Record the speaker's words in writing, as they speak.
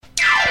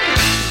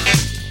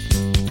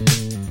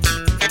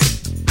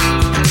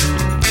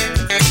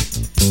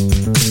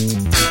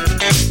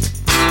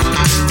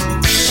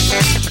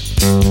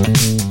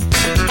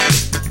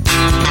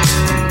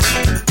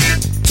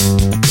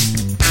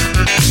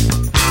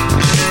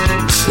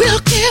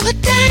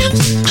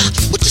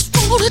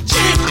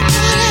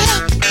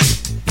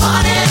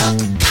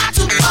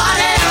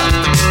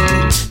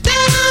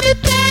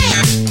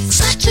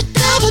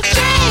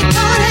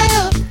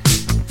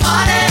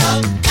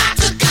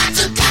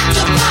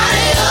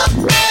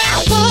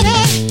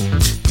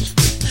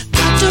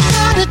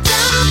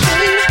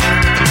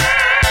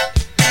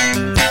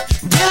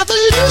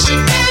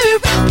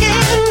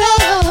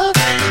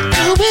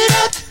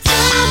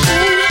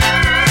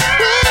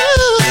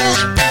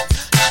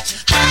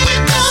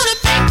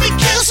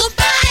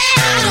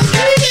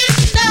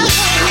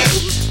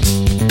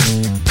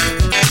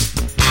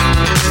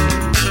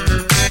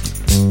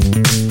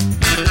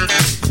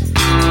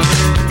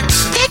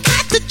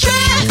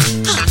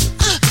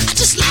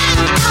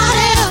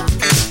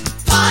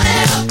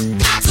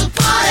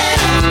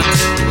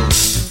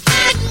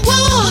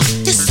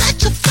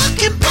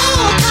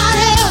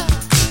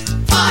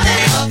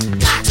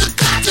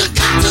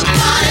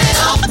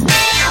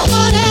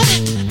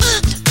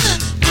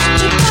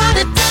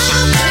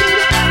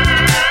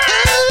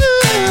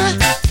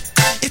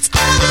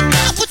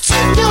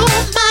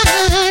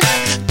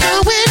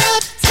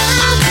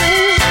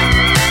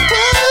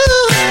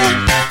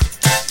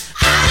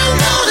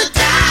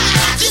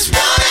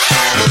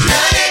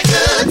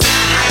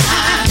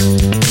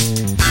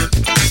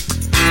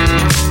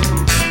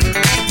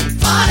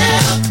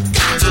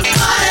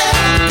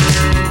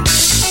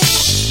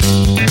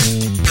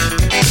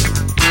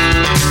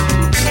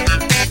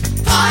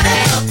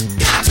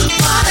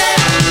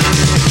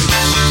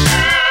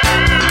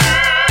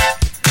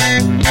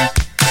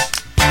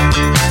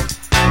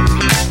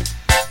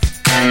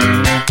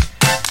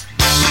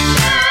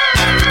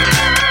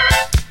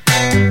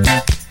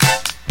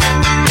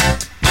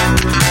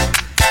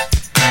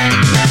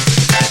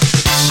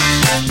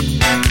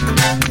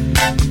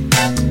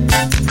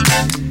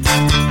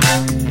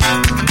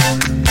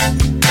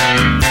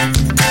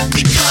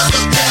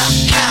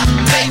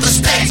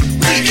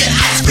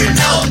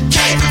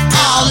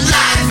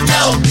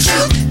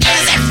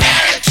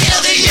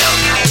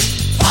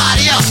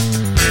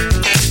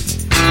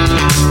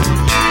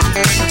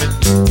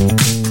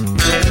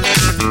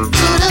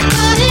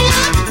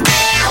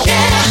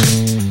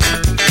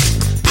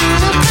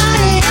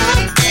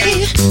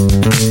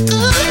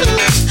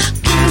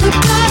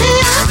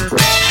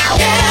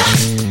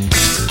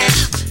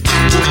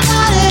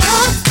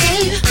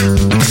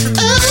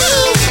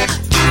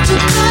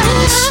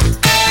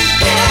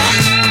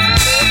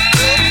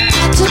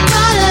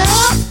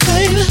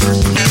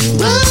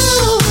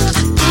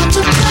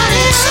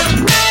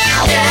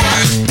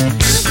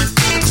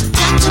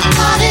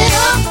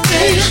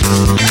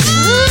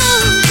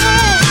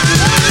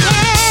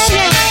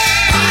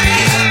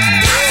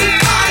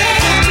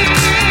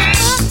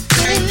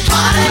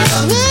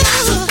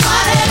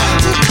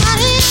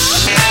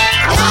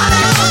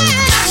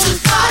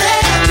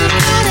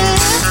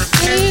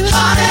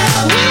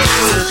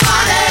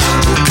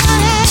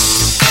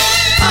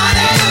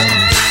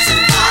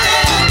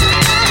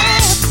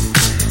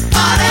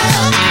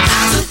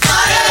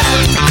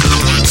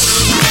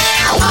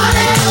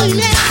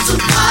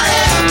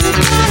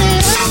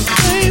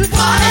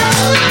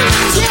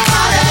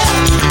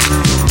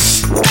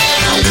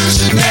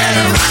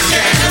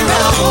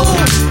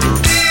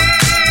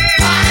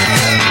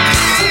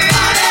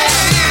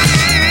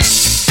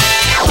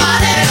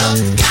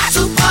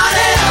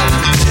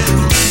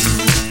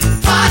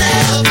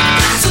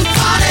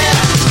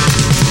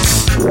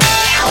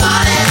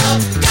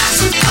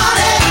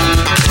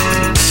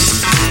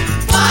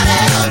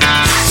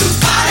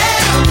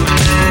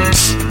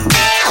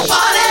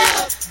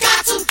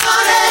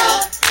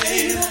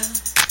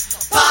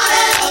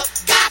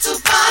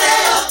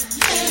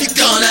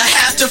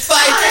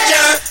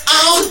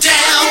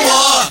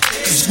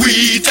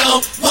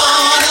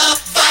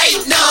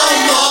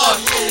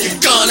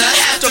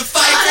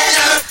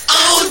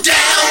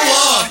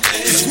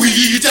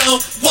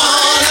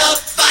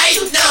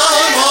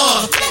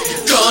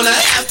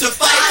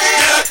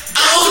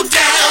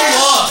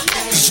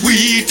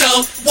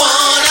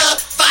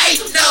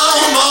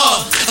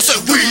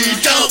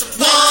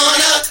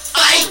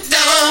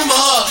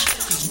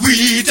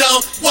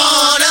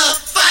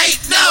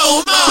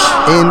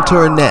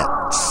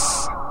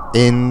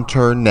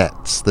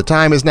Internets. The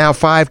time is now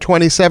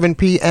 5:27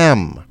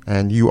 p.m.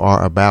 and you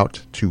are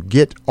about to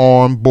get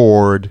on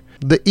board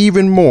the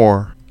even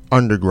more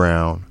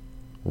underground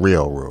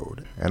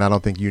railroad. And I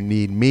don't think you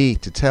need me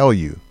to tell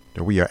you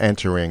that we are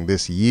entering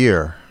this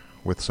year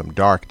with some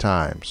dark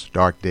times,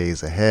 dark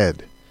days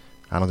ahead.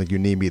 I don't think you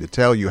need me to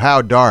tell you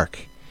how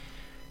dark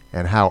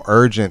and how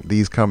urgent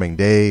these coming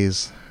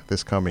days,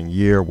 this coming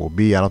year will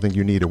be. I don't think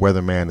you need a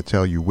weatherman to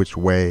tell you which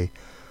way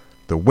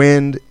the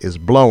wind is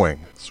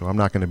blowing. So I'm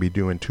not going to be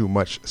doing too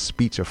much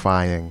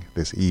speechifying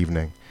this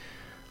evening.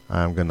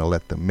 I'm going to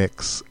let the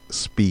mix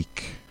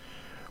speak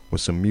with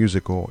some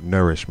musical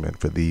nourishment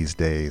for these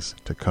days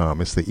to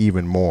come. It's the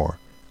Even More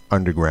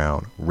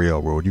Underground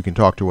Railroad. You can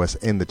talk to us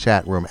in the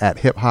chat room at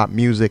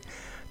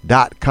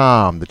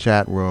hiphopmusic.com. The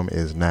chat room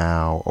is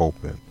now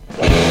open.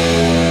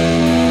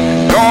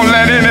 Don't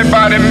let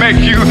anybody make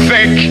you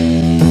think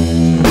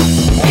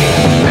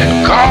that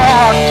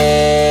God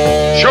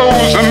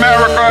chose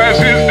America as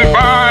his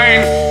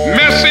divine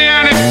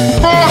messianic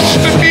force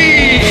to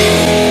be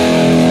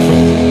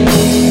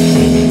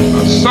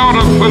a sort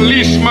of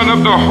policeman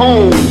of the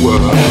whole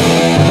world.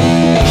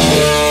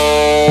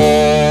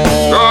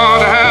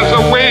 God has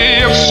a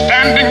way of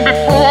standing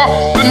before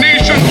the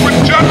nations with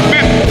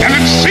judgment, and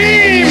it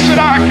seems that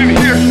I can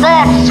hear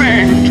God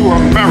saying to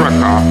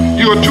America,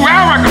 "You're too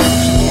arrogant.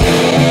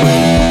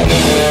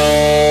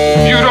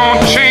 You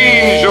don't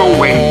change your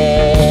way.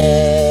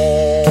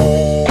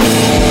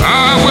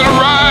 I will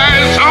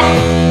rise up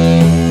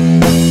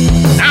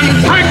and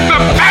break the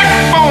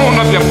backbone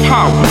of your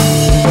power,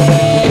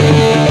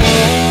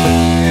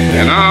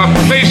 and I'll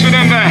place it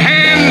in the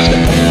hands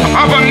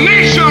of a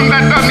nation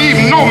that doesn't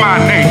even know my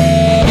name."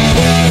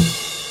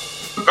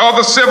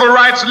 Other civil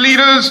rights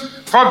leaders,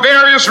 for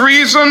various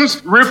reasons,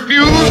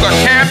 refuse or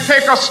can't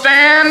take a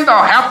stand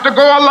or have to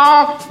go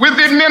along with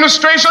the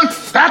administration.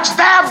 That's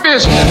their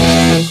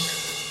business.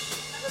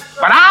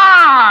 But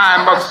I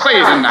must say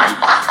tonight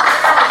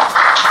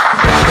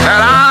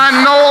that I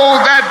know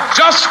that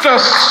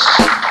justice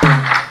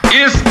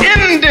is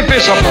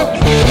indivisible.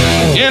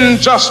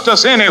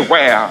 Injustice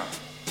anywhere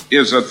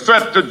is a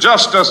threat to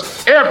justice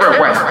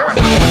everywhere.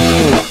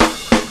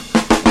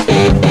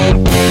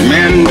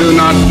 Men do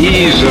not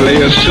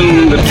easily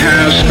assume the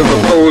task of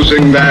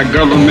opposing their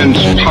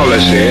government's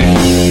policy,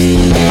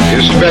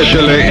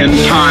 especially in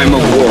time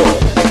of war.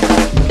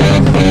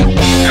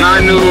 And I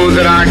knew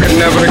that I could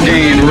never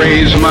again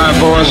raise my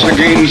voice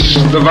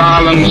against the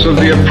violence of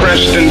the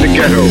oppressed in the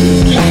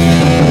ghettos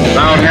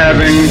without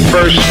having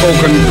first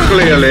spoken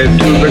clearly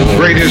to the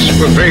greatest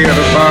purveyor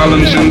of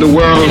violence in the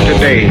world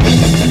today,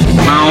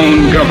 my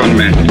own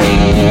government.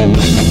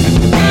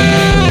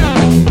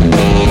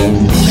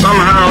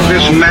 Somehow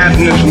this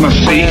madness must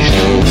cease.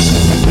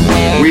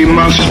 We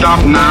must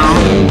stop now.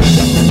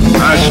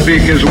 I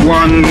speak as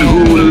one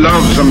who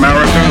loves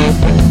America.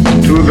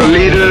 To the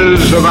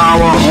leaders of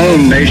our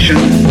own nation,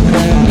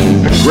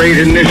 the great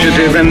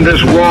initiative in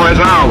this war is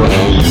ours.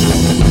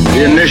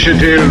 The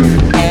initiative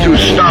to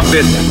stop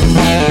it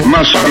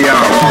must be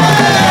ours.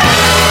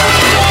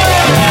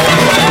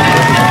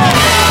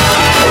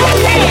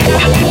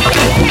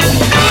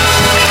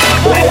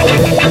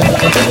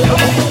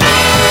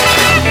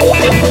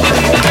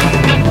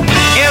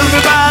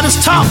 Everybody's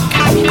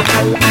talking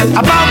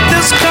about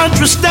this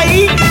country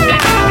state.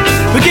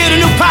 We get a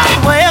new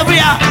power every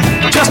hour,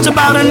 just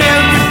about in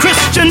every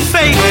Christian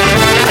faith.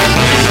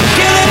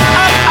 Killing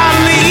up our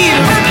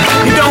leaders,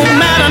 it don't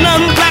matter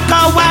none black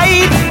or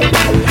white.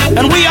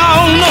 And we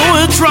all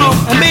know it's wrong,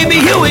 and baby,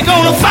 here we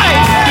gonna fight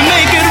to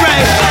make it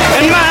right.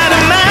 And mighty,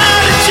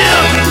 mighty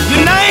children,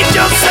 unite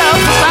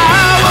yourselves as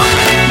ours,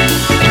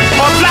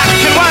 for black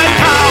and white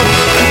power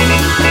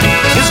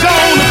is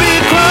gonna be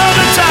a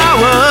crumbling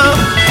tower.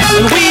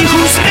 And we who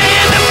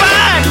stand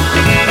divided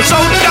are so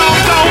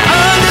doggone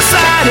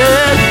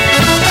undecided.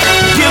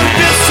 Give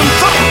this some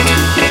thought,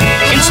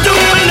 and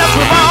stupid enough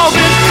we've all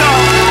been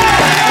caught.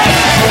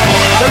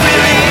 There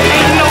really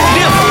ain't no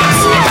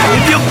difference.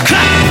 If you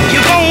cut,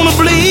 you're gonna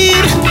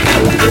bleed.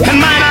 And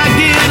might I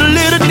get a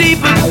little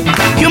deeper?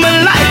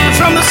 Human life is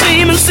from the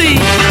seam and sea.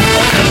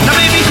 Now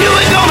baby, here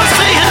we gonna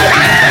say it.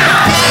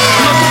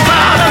 Look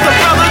proud of the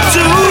brother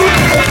too.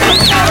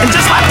 And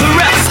just like the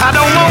rest, I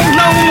don't want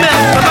no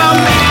mess about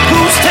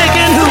who's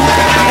taking who.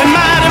 And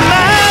mighty,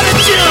 mighty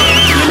children,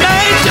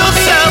 unite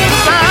yourself as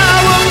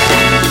power.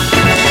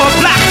 For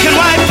black and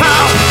white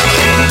power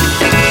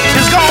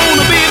is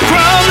gonna be a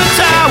crumbling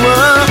tower.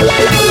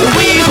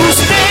 We who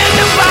stand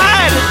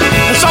divided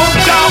and so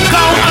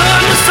doggone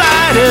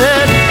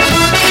undecided.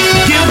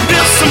 Give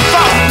this some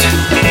thought,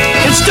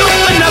 and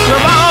stupid enough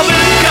we've all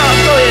been caught.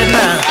 Go ahead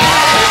now.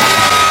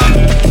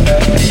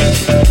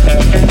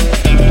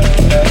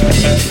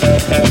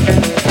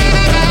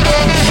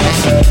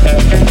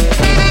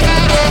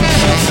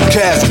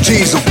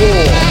 Casualties of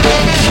war.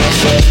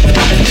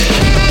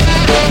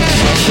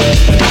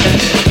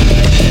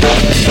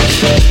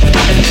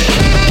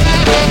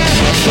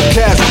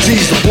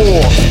 Casualties of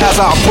war. As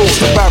I approach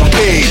the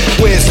barricade,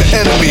 where's the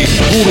enemy?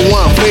 Who do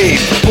I invade?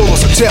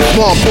 Bullets of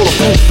Teflon,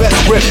 bulletproof vest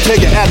grip.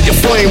 Take it out of your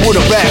flame with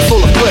a bag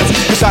full of clips.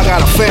 Cause I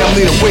got a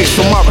family to wait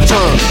for my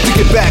return. To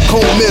get back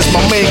home is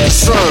my main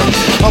concern.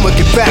 I'ma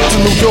get back to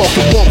New York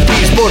in one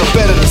piece. But I'm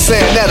better than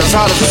sand that is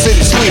hot as the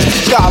city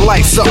streets. Sky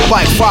lights up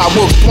like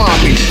fireworks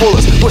blind me.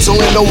 Bullets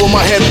whistling over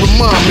my head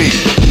remind me.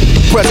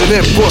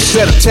 President Bush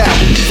said attack.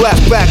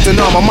 Flashback to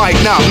numb, I might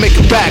not make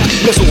it back.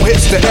 Missile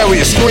hits the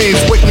area, screams.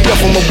 Wake me up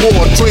from my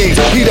war dreams.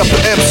 Heat up the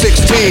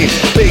M16.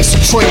 Basic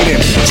training,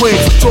 train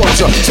for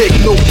torture. Take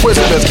no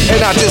prisoners,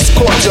 and I just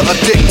caught you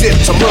addicted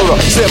to murder.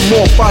 Send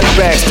more body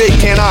bags, they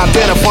can't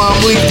identify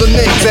them. Leave the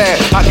name tag.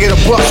 I get a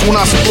bust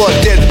when I split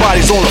dead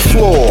bodies on the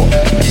floor.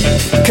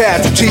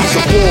 Casualties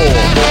of war.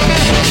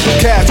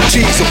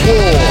 Casualties of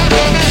war.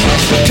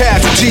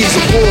 Casualties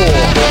of war.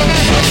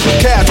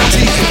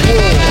 Casualties of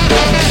war.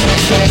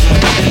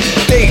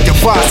 Day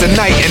divides the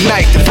night and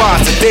night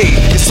divides the day.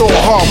 It's It's all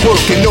hard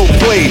work and no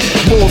play.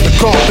 More than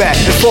combat,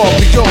 it's far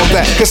beyond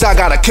that. Cause I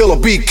got a kill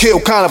or be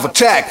killed kind of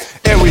attack.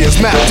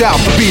 Areas mapped out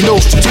to be no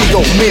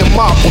stratego. Me and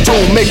my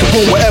platoon make a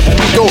room wherever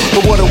we go.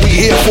 But what are we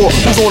here for?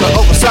 Who's on the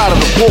other side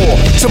of the war?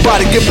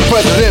 Somebody give the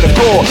president a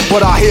call.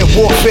 But I hear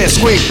warfare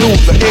scream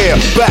through the air.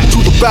 Back to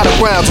the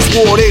battlegrounds, it's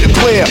war they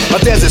declare. A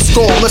desert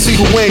storm, let's see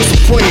who reigns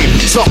supreme.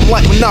 Something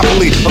like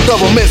Monopoly, a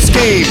government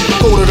scheme.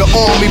 Go to the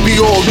army, be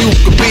all you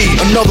could be.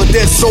 Another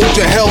dead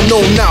soldier, hell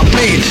no, not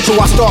me. So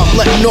I start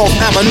letting off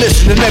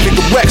ammunition in every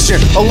direction.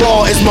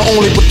 Allah is my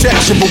only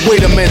protection. But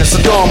wait a minute,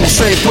 Saddam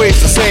Hussein prays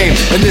the same.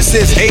 And this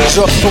is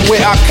Asia from where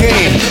I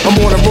came. I'm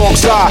on the wrong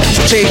side, so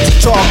change the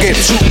target.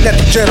 Shooting at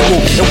the general,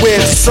 and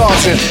where's the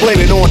sergeant?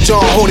 Blame it on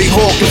John Holy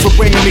Hawkins for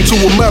bringing me to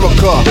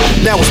America.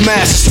 Now it's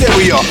mass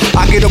hysteria.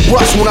 I get a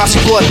rush when I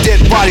see blood,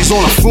 dead bodies on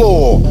the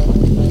floor.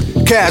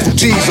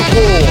 Casualties of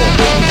war.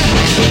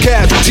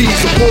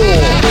 Casualties of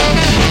war.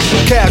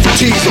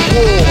 Casualties of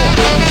war.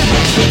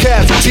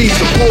 Casualties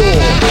of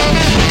war.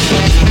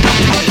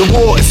 The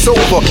war is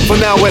over, for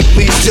now at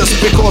least. Just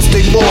because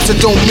they lost,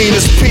 it don't mean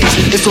it's peace.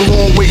 It's a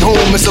long way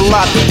home, it's a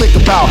lot to think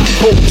about.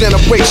 Whole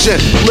generation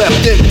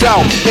left in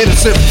doubt.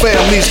 Innocent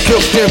families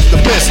killed in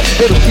the mist.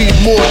 It'll be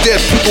more dead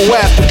people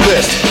after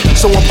this.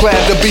 So I'm glad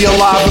to be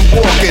alive and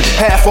walking.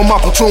 Half of my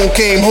platoon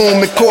came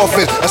home in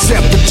coffins,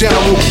 except the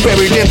general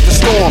buried in the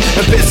storm.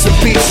 And bits and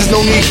pieces,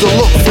 no need to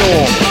look for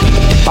them.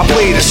 I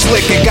played it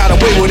slick and got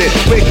away with it.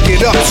 Break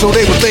it up so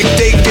they would think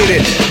they did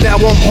it. Now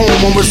I'm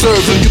home on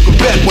reserves and you can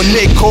bet when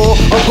they call,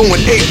 I'm going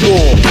 8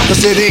 war.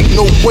 Cause it ain't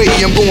no way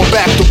I'm going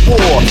back to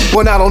war.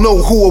 But I don't know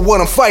who or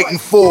what I'm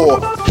fighting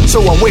for. So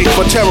I wait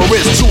for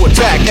terrorists to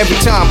attack. Every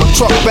time a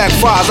truck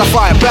backfires, I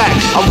fire back.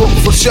 I look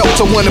for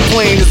shelter when the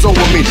plane is over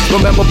me.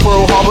 Remember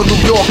Pearl Harbor,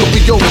 New York will be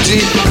over, G.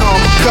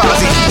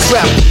 Kamikaze,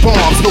 strapped with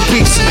bombs. No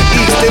peace in the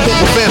east, they won't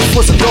prevent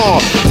what's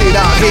dawn. Stayed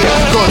out here,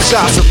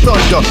 gunshots and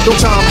thunder. No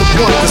time to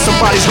wonder,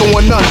 somebody's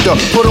going under.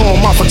 Put on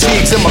my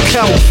fatigues and my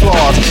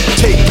camouflage.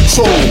 Take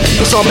control,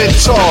 cause I'm in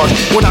charge.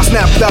 When I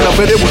snapped out of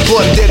it, it was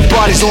blood, dead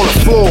bodies on the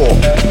floor.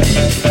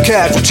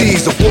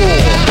 Casualties of war.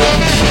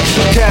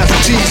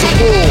 Casualties of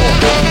war.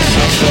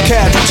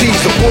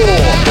 Casualties of war.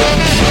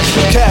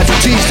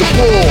 Casualties of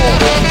war.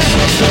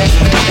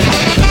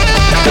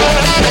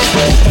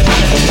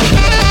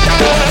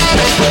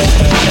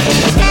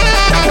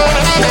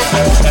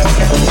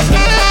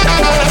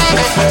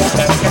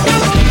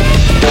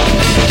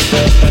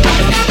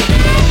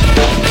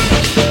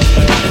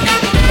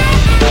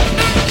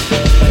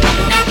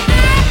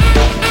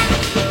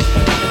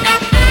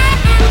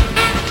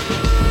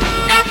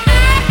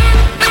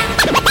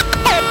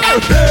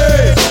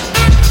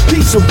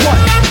 Piece of what?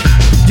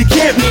 You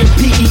can't mean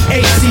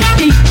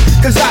P-E-A-C-E.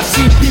 Cause I've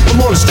seen people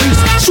on the streets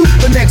shoot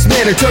the next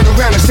man and turn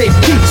around and say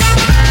peace.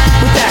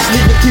 But that's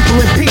leaving people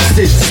in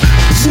pieces.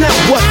 It's not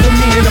what the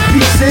meaning of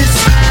peace is.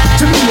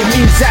 To me it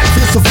means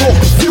absence of all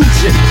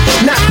confusion.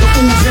 Not the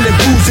oozing and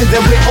boozing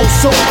that we're oh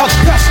so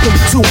accustomed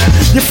to.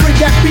 Your friend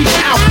got beat,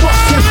 I'll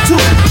bust him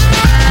too.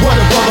 What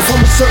a brother from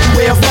a certain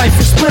way of life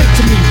explained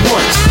to me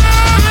once.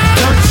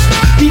 Dunce,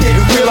 he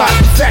didn't realize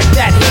the fact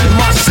that he and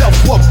myself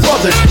were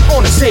brothers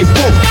on the same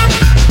boat.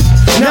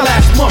 Now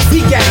last month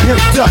he got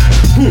hemmed up.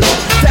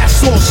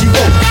 That's all she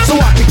wrote, so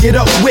I could get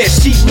up where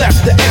she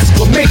left the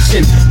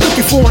exclamation.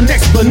 Looking for an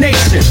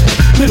explanation.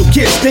 Little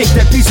kids think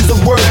that pieces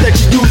of words that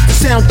you use to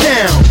sound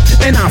down,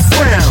 and I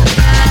frown.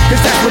 Cause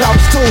that's what I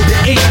was told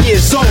at 8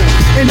 years old.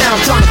 And now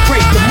I'm trying to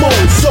break the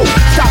mold, so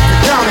stop the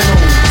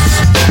dominoes.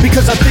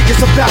 Because I think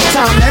it's about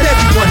time that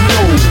everyone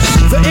knows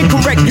the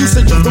incorrect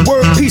usage of the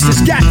word peace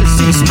has got to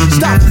cease.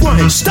 Stop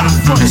fronting, stop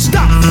fronting,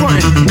 stop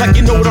fronting. Like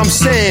you know what I'm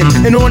saying.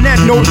 And on that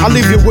note, I'll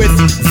leave you with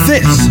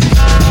this.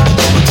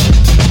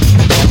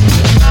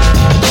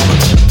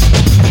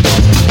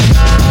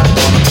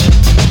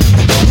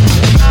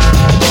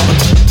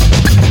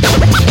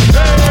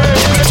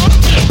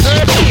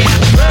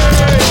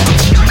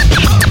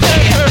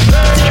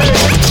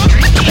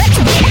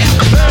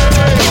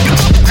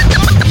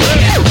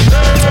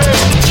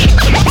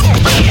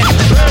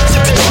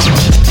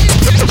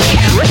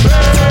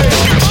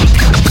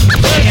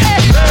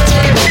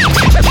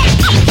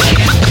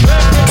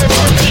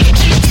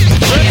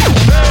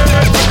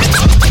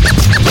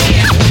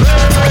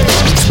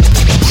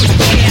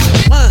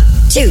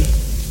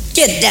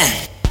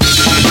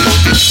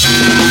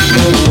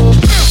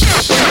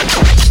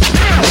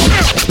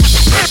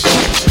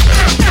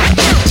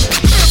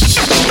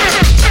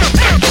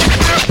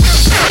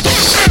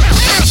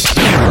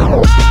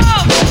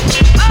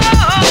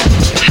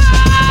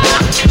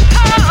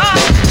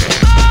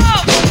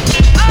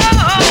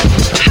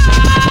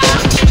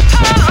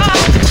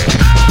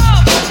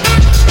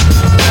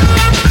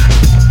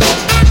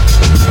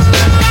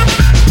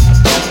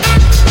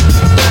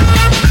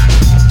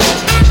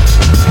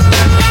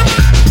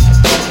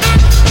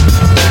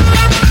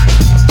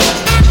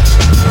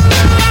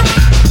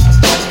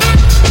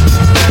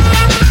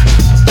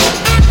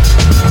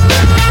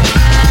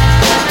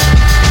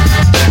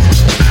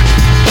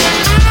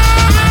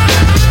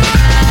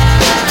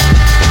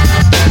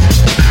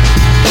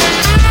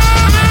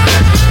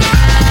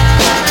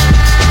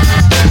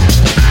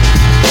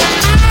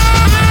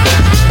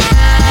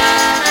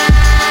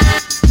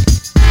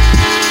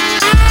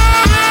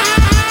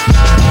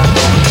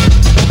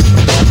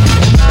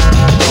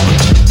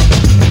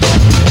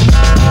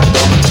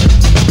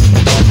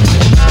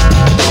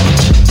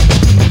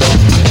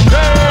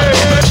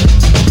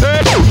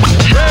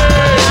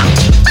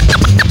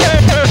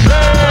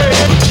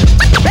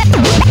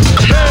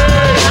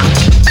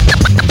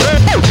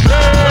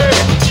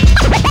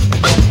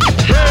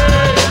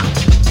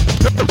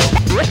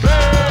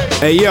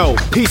 Hey yo,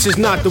 peace is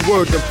not the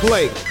word to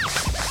play.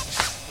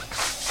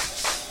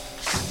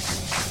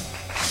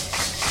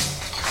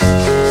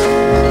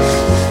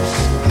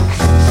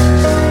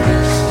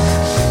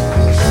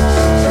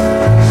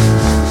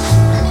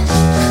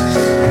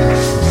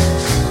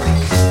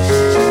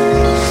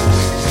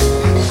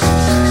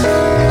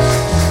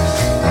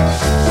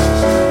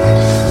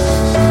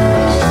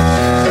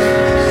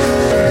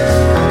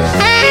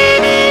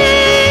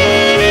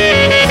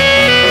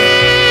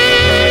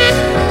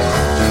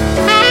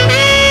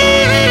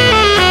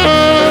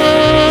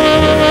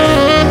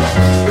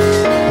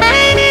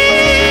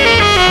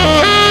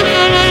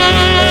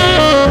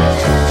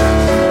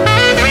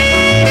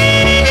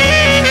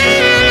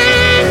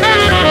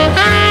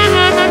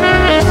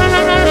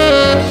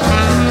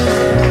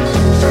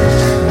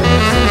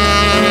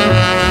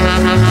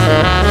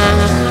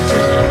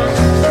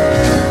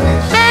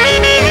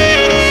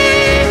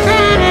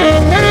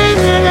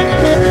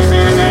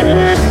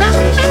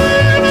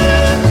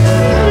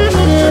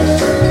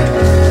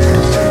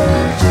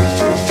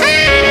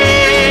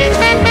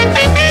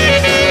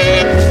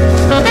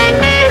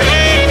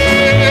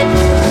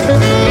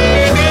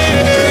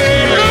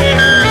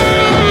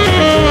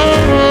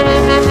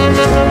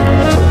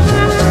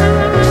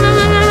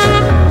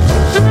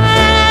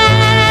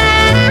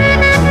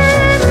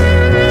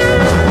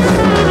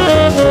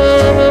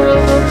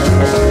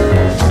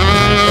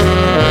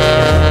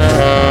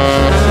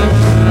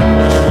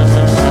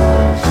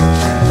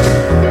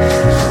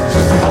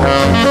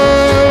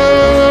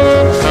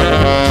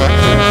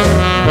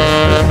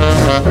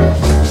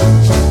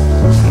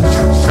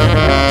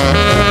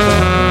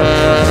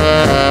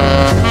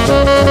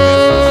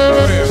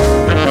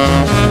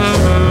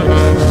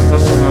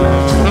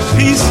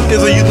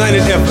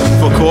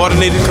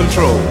 coordinated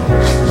control.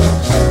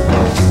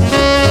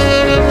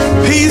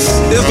 Peace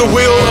is the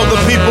will of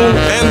the people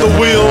and the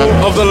will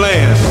of the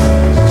land.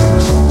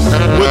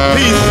 With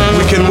peace,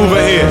 we can move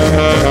ahead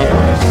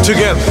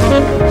together.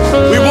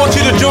 We want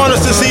you to join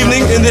us this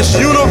evening in this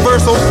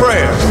universal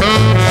prayer.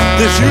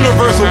 This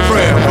universal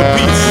prayer for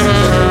peace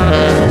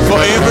for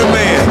every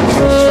man.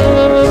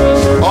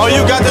 All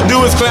you got to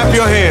do is clap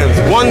your hands.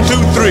 1, 2,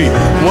 3.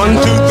 1,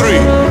 2, 3.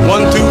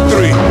 1, 2,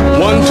 3.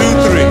 1,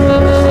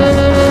 2, 3.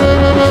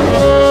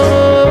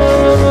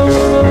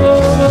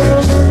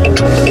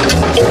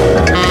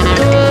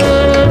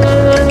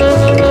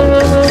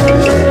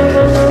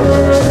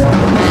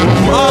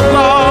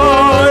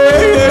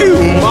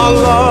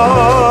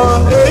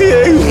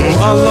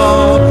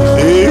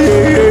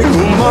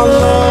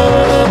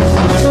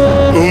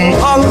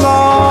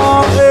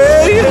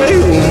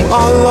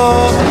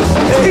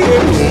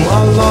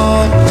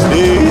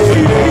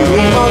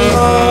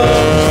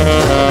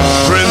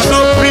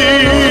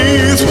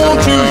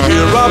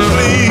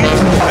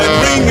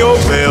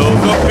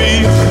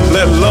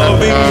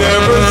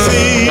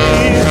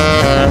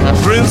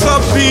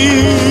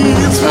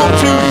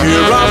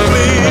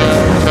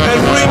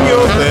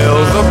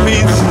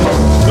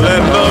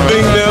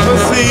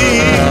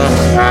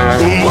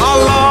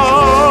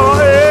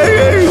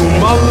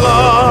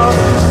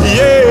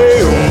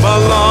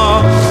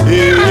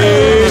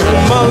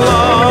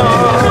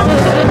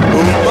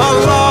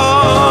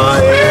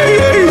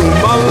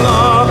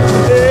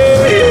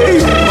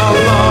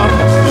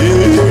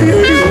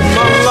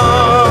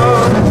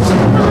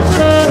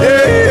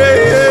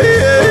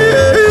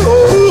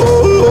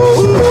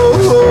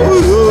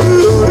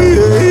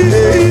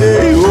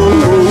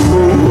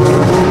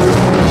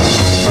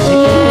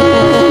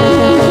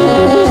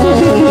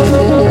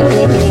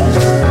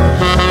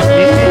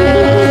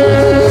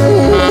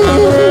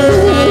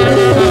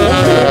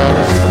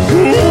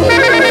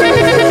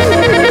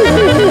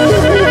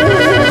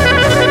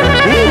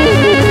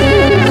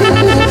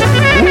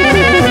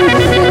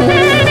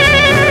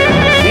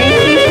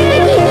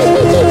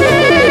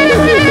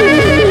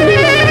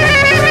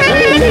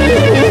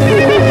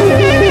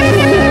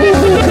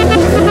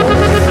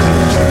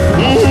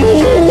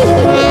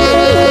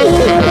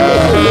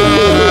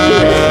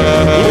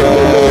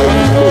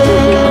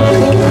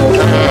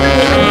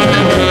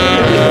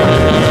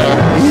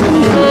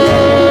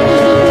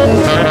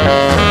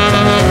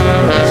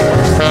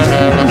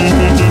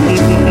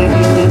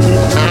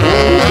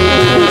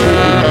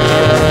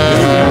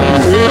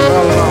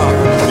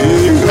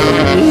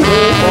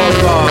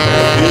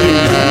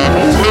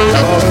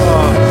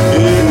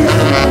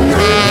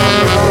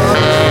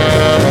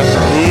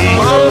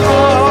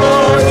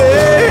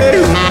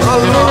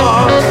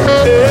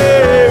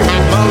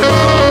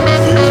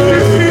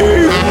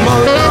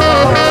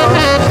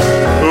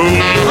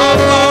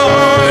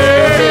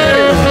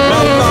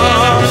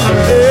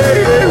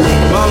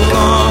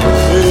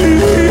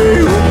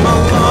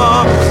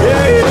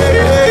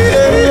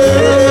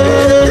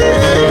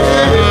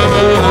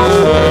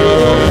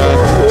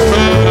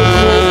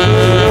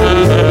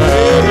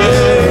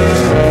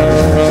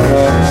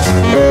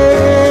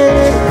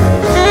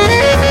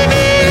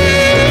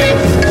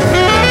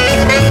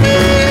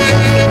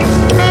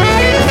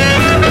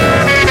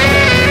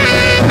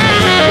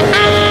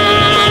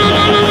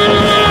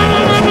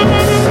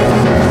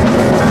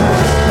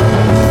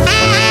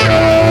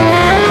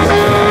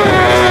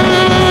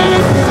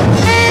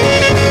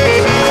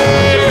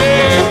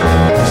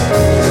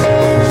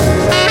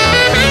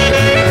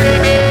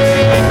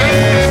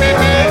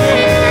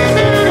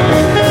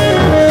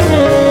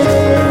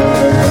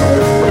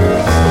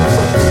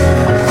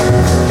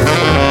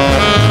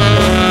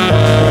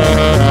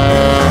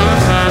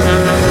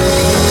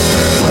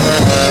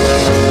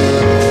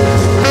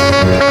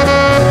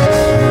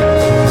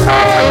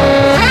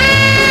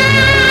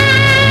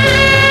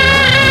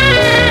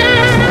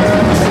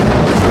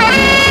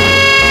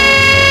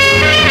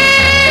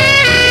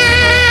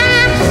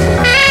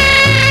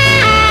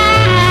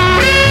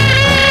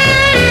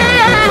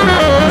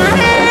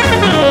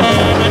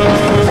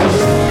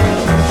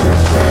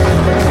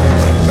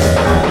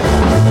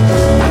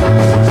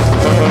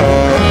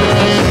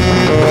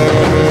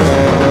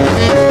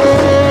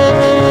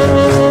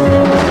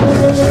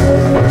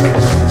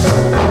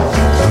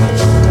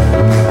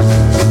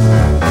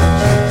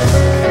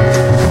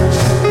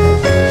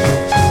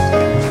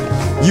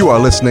 are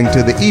listening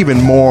to the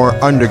Even More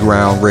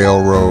Underground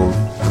Railroad,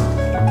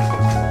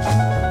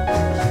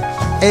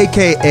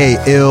 aka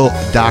Ill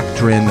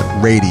Doctrine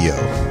Radio.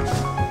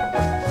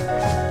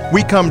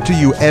 We come to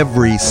you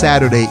every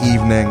Saturday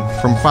evening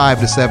from 5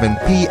 to 7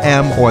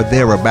 p.m. or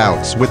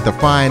thereabouts with the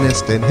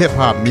finest in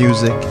hip-hop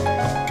music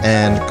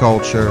and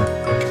culture.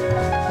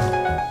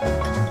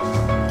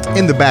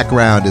 In the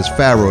background is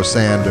Pharoah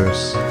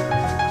Sanders.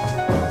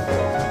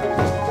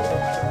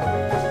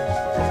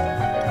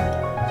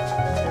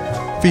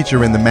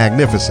 Featuring the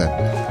magnificent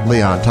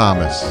Leon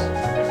Thomas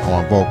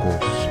on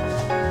vocals.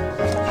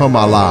 Hum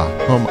Allah,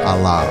 hum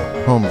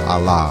Allah, hum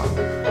Allah.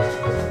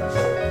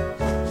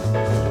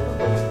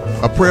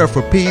 A Prayer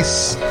for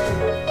Peace,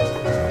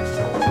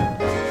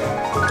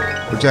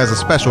 which has a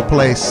special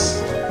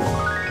place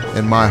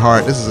in my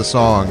heart. This is a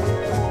song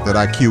that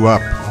I cue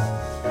up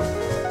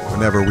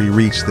whenever we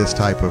reach this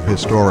type of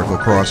historical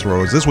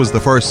crossroads. This was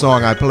the first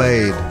song I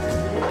played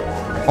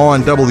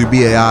on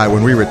WBAI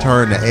when we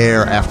returned to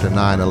air after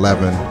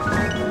 9/11.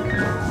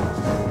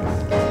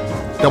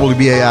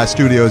 WBAI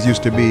studios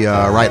used to be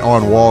right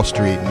on Wall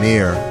Street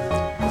near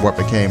what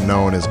became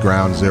known as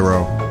Ground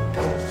Zero.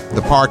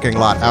 The parking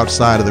lot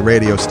outside of the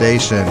radio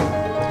station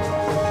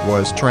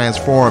was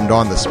transformed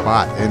on the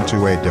spot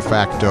into a de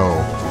facto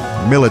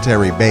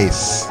military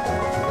base.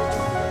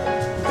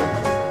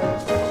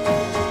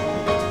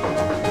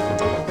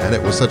 And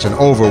it was such an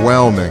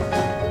overwhelming,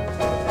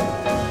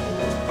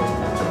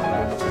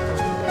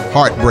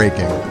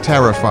 heartbreaking,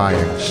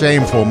 terrifying,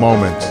 shameful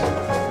moment.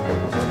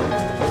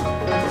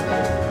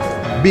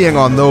 Being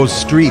on those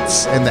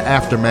streets in the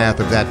aftermath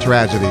of that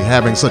tragedy,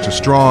 having such a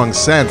strong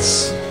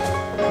sense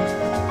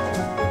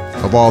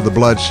of all the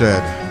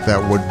bloodshed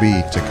that would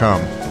be to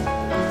come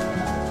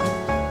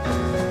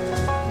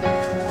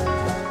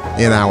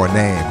in our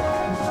name.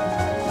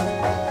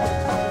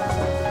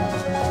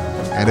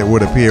 And it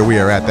would appear we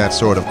are at that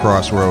sort of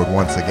crossroad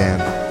once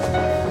again.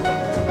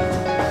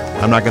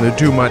 I'm not going to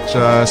do much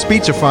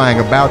speechifying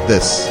about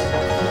this.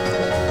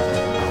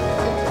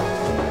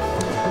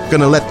 I'm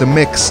going to let the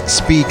mix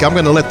speak. I'm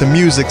going to let the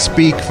music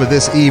speak for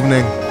this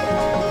evening.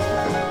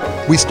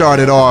 We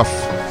started off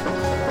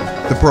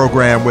the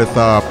program with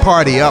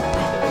Party Up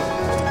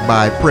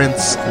by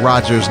Prince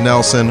Rogers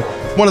Nelson,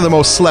 one of the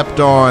most slept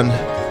on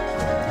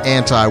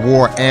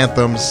anti-war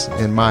anthems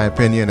in my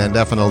opinion, and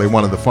definitely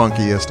one of the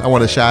funkiest. I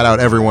want to shout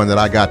out everyone that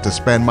I got to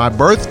spend my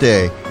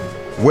birthday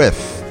with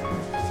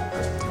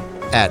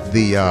at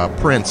the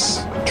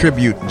Prince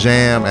Tribute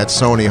Jam at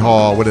Sony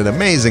Hall with an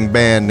amazing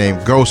band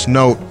named Ghost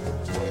Note,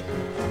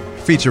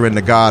 featuring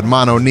the god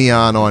Mono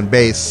Neon on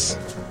bass,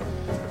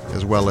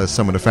 as well as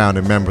some of the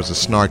founding members of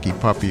Snarky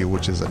Puppy,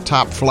 which is a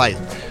top flight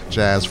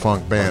jazz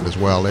funk band as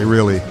well. They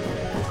really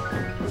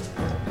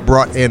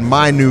brought in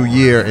my new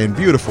year in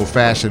beautiful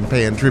fashion,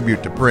 paying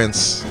tribute to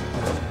Prince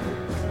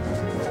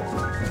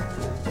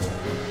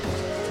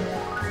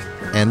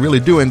and really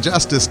doing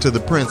justice to the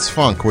Prince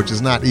funk, which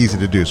is not easy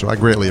to do, so I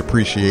greatly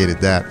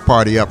appreciated that.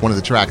 Party Up, one of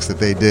the tracks that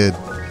they did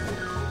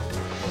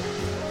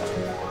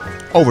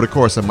over the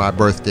course of my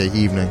birthday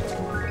evening,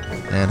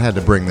 and had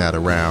to bring that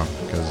around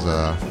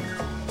because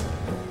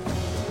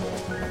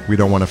we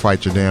don't want to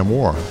fight your damn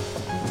war.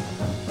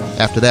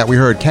 After that, we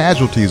heard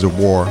Casualties of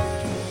War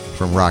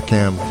from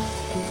Rakim.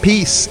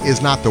 Peace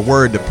is not the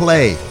word to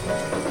play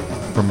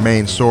from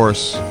Main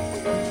Source.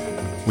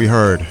 We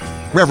heard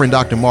Reverend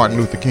Dr. Martin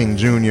Luther King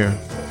Jr.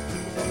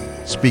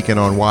 speaking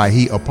on why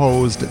he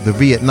opposed the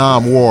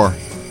Vietnam War,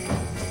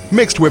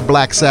 mixed with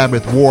Black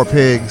Sabbath War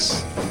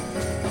Pigs,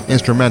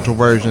 instrumental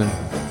version.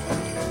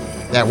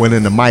 That went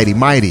into Mighty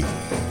Mighty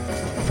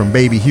from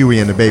Baby Huey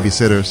and the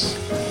Babysitters,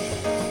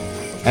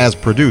 as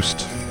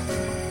produced,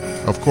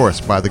 of course,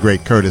 by the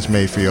great Curtis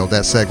Mayfield.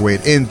 That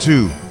segued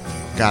into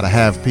Gotta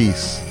Have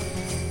Peace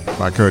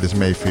by Curtis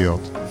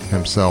Mayfield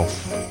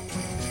himself.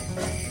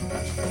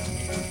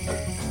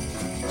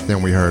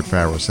 Then we heard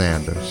Pharoah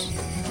Sanders.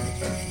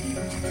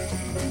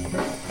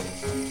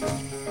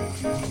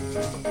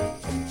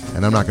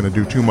 And I'm not going to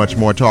do too much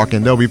more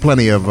talking. There'll be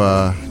plenty of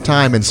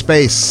time and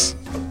space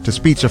to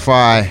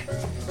speechify,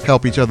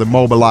 help each other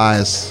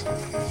mobilize.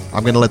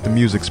 I'm going to let the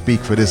music speak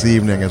for this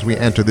evening as we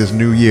enter this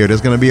new year.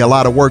 There's going to be a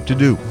lot of work to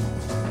do.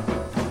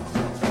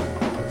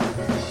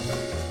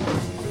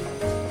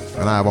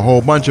 And I have a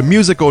whole bunch of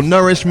musical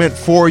nourishment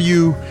for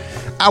you.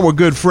 Our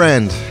good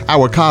friend,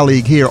 our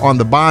colleague here on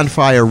the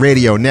Bonfire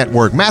Radio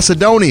Network,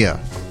 Macedonia,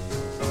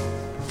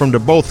 from the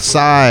Both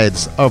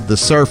Sides of the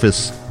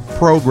Surface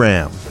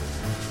program,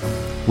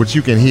 which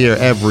you can hear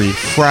every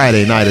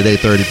Friday night at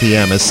 8:30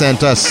 p.m., has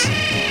sent us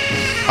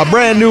a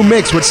brand new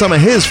mix with some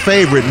of his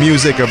favorite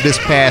music of this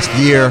past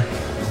year.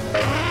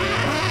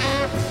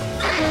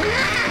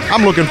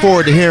 I'm looking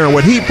forward to hearing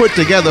what he put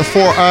together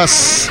for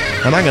us,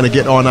 and I'm going to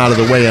get on out of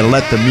the way and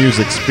let the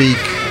music speak.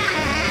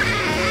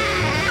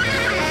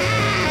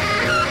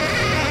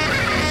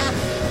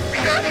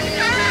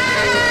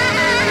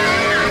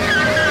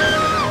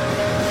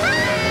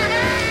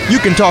 You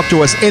can talk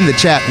to us in the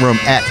chat room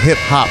at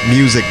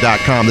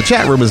hiphopmusic.com. The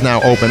chat room is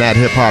now open at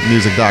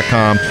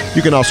hiphopmusic.com.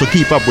 You can also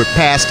keep up with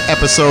past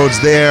episodes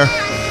there.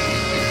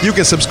 You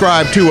can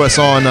subscribe to us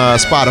on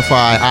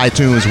Spotify,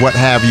 iTunes, what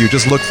have you.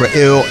 Just look for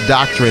Ill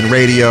Doctrine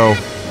Radio.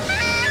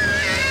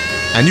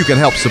 And you can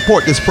help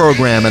support this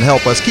program and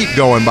help us keep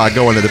going by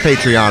going to the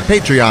Patreon,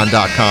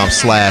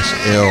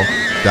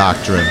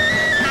 patreon.com/IllDoctrine.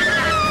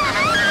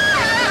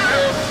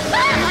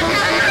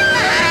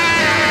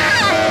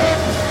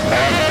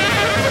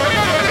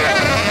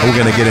 We're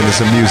going to get into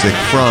some music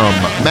from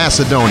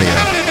Macedonia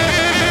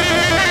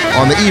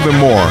on the Even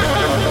More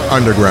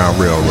Underground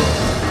Railroad.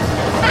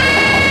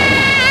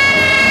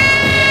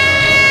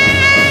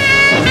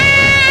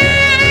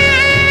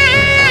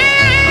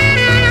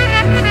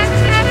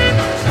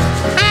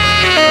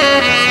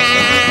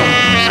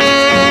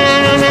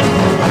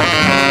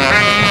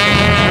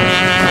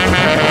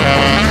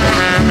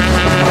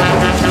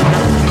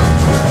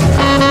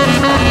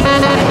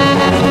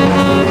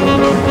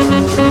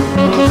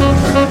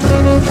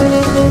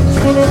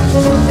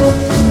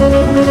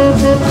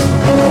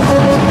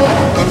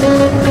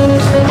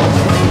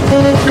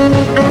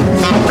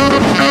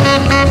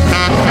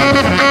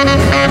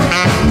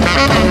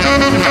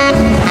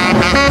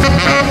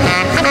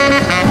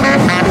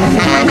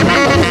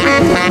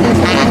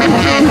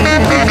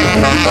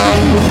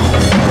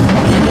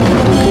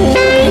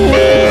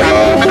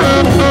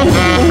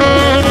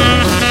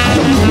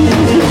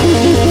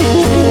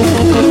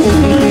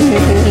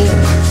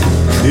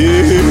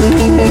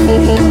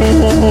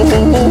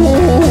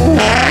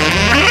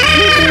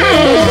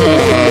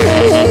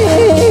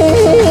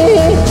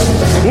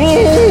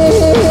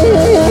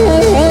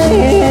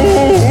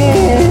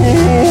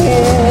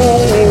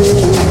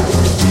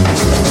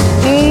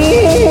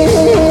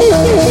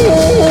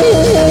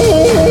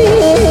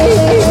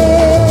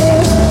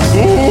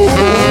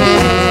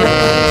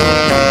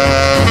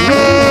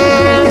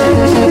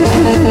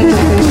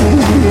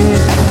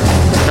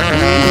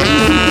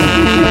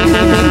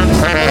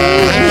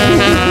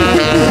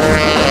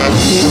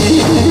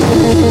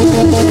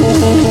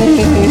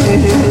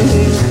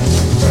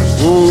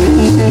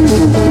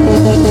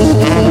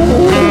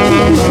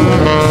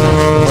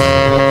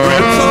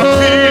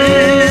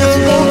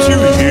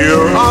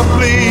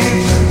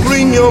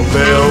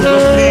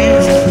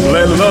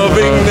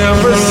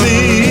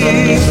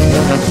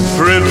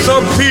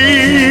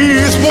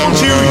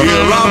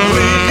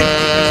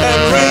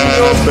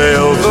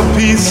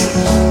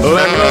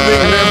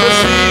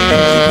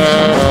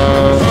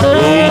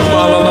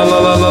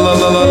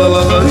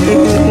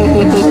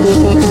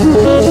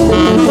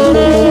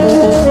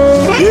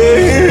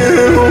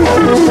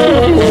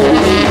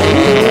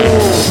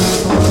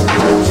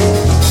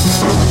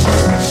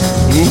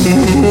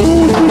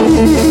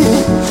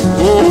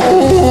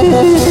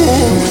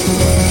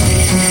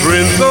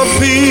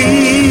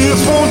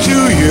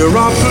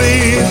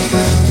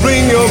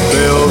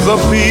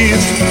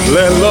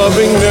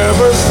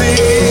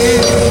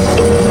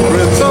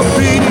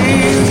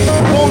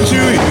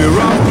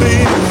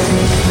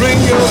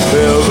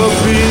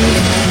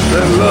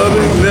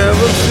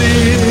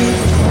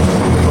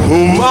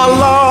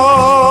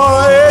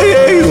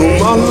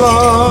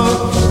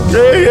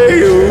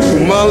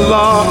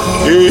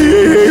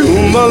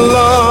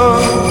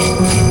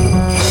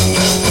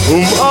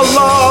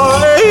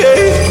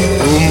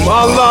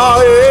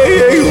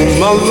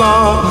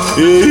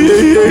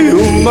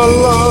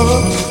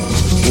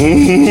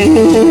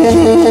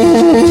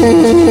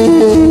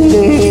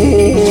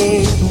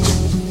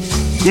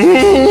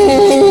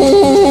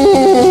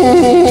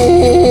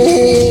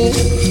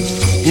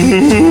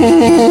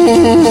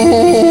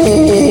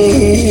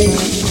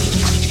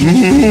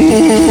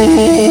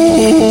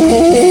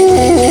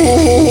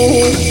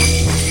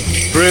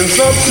 Prince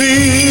of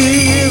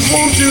Peace,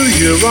 won't you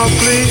hear our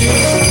plea?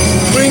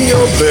 Ring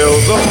your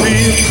bells of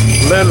peace,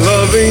 let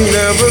loving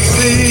never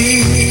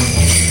cease.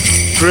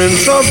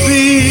 Prince of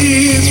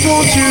Peace,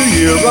 won't you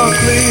hear our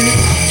plea?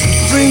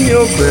 Ring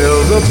your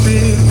bells of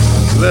peace,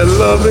 let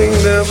loving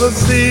never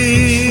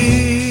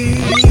cease.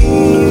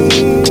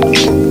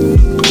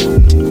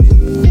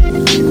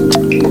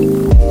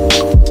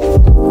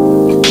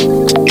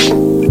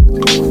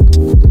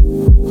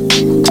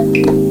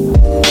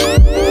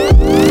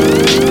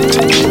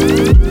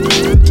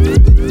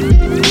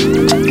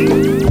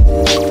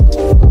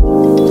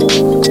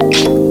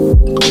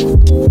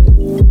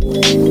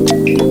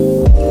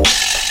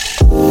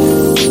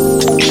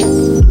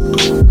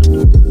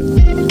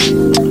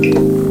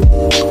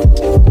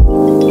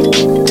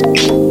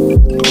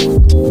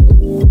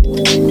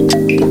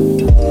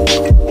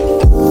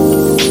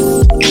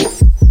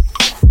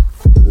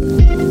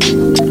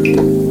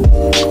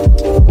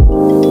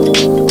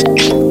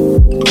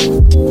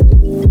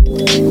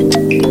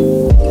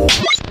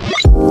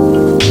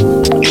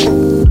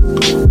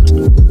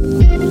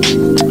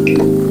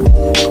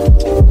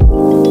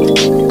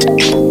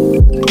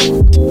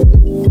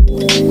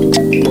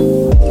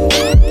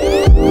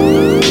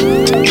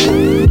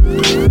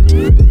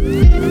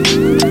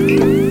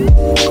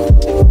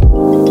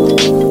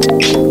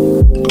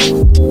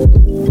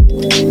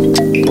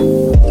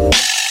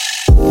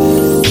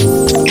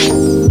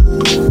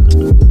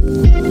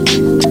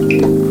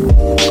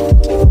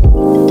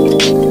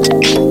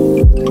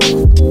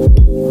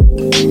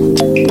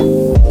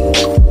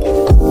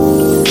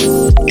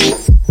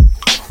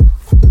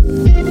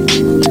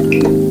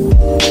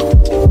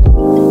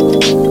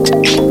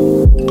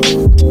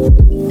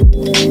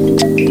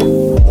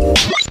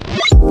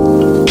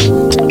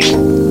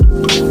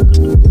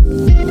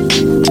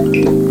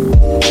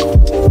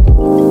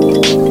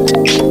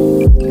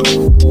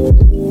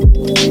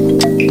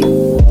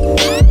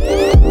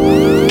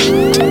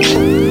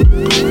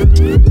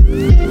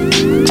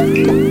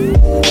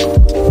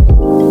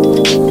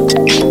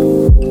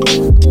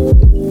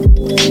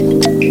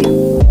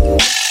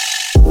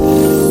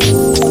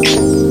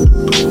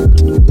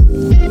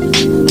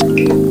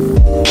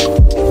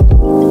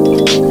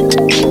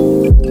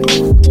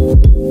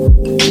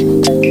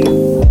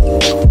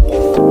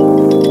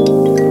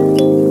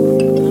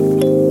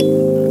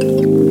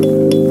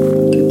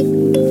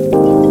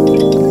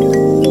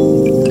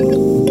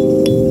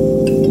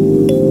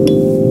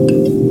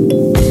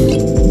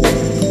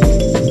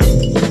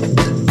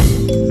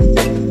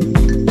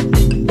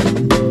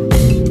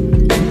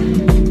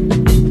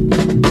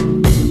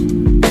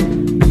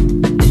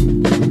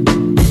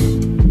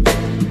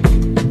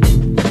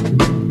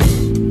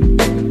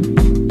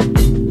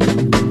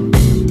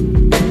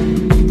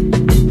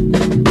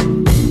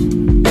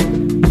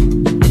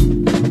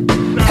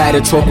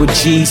 Had a talk with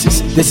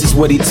Jesus, this is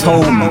what he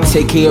told me.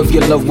 Take care of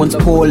your loved ones,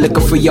 pour liquor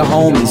for your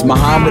homies.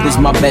 Muhammad is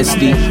my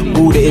bestie,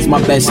 Buddha is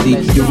my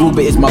bestie, Yoruba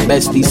is my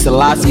bestie,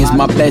 Selassie is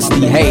my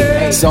bestie.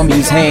 Hey, some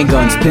use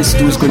handguns,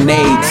 pistols,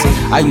 grenades.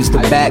 I use the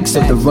backs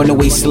of the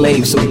runaway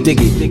slaves, so dig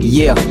it.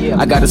 Yeah,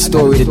 I got a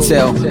story to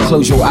tell.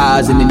 Close your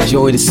eyes and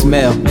enjoy the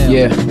smell.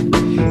 Yeah.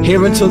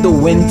 Here until the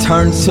wind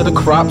turns, till the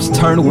crops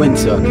turn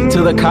winter.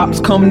 Till the cops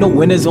come, no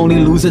winners, only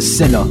lose a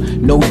sinner.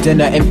 No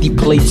dinner, empty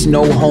plates,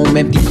 no home,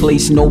 empty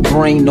place, no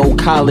brain, no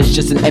college,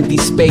 just an empty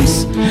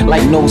space.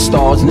 Like no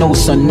stars, no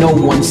sun, no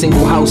one,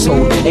 single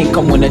household.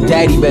 Income when a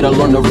daddy better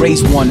learn to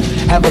raise one.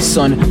 Have a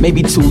son,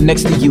 maybe two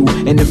next to you.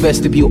 In the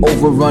vestibule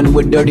overrun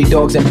with dirty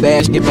dogs and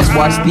bad shivers.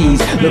 Watch these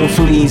little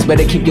fleas,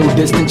 better keep your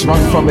distance,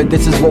 run from it.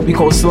 This is what we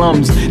call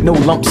slums. No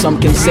lump sum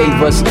can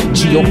save us.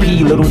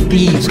 GOP, little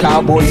thieves,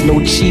 cowboys,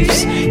 no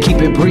chiefs.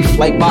 Keep it brief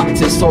like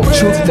boxes, talk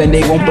truth and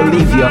they won't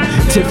believe ya.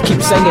 Tiff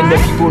keeps saying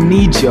that people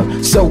need ya.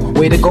 So,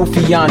 way to go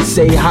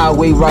fiance,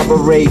 highway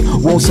robbery.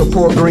 Won't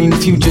support green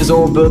futures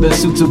or build a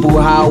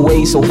suitable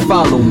highway, so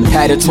follow me.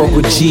 Had a talk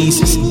with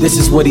Jesus, this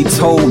is what he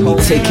told me.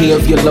 Take care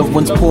of your loved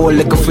ones, pour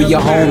liquor for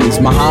your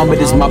homies. Muhammad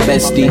is my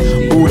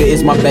bestie, Buddha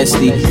is my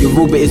bestie,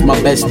 Yoruba is my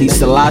bestie,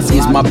 Selassie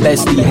is my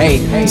bestie.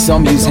 Hey,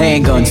 some use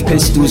handguns,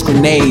 pistols,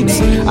 grenades.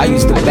 I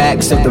use the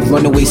backs of the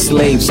runaway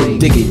slaves, so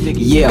dig it.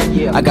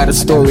 Yeah, I got a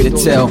story to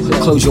tell.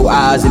 Close your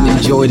eyes and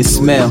enjoy the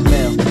smell.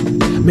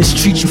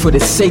 Mistreat you for the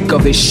sake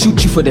of it,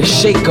 shoot you for the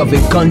shake of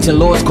it. Guns in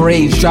Lord's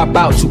graves, drop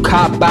out to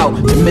cop out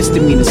to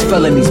misdemeanors,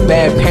 felonies,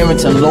 bad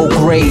parents and low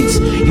grades.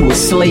 You a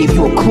slave,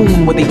 you a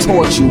coon, what they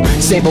taught you.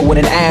 Saber with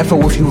an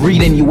afro if you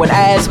reading, you an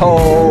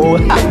asshole.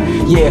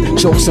 Yeah,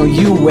 jokes on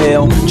you,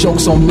 well,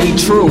 jokes on me,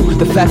 true.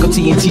 The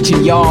faculty ain't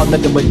teaching y'all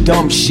nothing but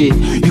dumb shit.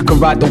 You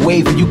can ride the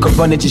wave or you can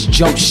run and just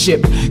jump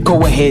ship.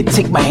 Go ahead,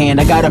 take my hand,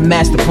 I got a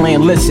master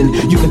plan. Listen,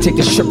 you can take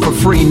this trip for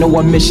free, no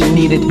admission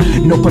needed,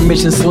 no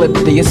permission slip.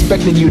 They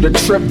expecting you to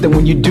trip, then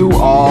when you do,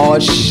 aw,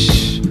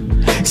 shh.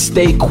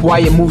 Stay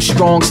quiet, move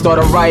strong, start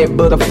a riot,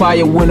 build a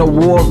fire, win a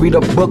war, read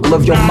a book,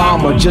 love your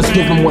mama, just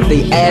give them what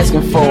they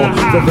asking for.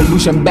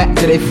 Revolution back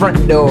to their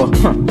front door.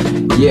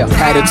 Yeah,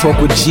 had a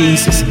talk with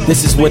Jesus,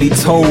 this is what he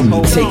told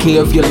me. Take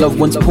care of your loved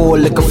ones, pour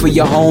liquor for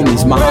your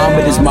homies.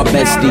 Muhammad is my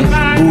bestie,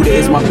 Buddha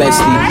is my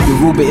bestie,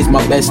 Yoruba is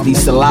my bestie,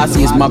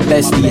 Selassie is my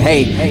bestie.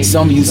 Hey,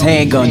 some use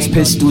handguns,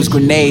 pistols,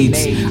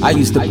 grenades. I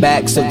use the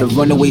backs of the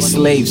runaway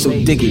slaves, so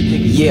dig it.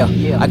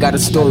 Yeah, I got a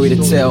story to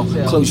tell.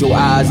 Close your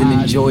eyes and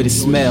enjoy the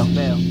smell.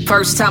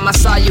 First time I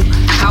saw you,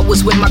 I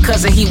was with my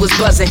cousin, he was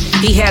buzzing.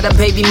 He had a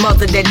baby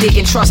mother that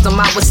didn't trust him.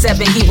 I was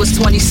 7, he was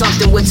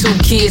 20-something with 2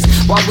 kids.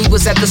 While we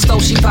was at the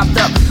stove, she popped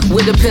up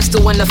with a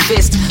pistol in the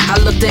fist. I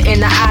looked her in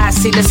the eyes,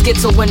 seen the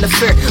schizo in the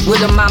fear.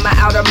 With her mama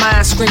out her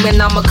mind,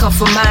 screaming I'ma come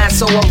for mine.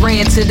 So I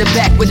ran to the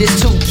back with his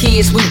 2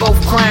 kids. We both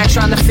crying,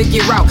 trying to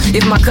figure out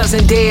if my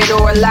cousin dead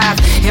or alive.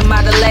 Am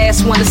I the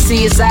last one to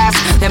see his eyes?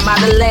 Am I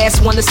the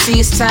last one to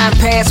see his time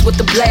pass? With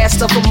the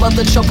blast of a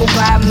mother troubled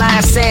by a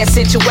mind, sad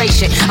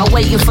situation. I'm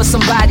waiting for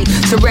somebody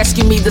to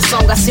rescue me. The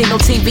song I seen on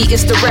TV,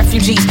 it's the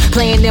refugees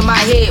playing in my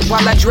head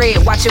while I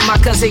dread watching my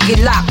cousin get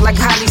locked like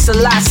Haile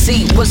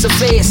Selassie was a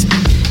fez.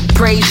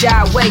 Praise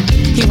Yahweh,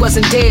 he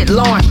wasn't dead,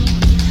 Lauren.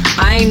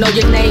 I ain't know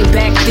your name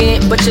back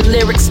then, but your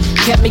lyrics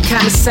kept me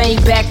kinda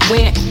sane back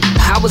when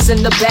I was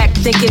in the back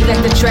thinking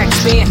let the track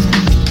spin.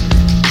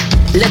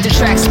 Let the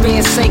track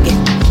spin singing.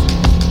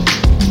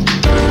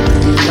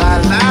 La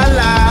la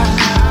la.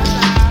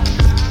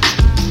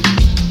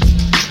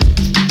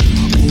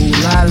 Ooh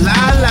la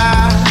la la.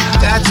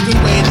 That's the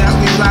way that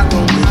we rock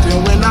when we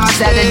doing our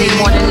Saturday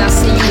morning, I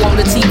see you on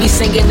the TV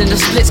singing in the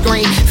split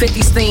screen.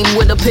 50s theme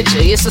with a picture.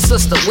 It's a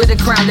sister with a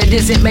crown that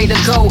isn't made of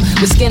gold,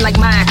 with skin like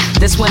mine.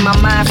 That's when my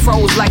mind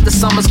froze like the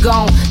summer's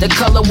gone. The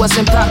color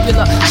wasn't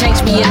popular.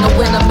 Changed me in the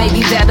winter.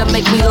 Maybe that'll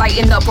make me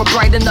lighten up or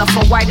bright enough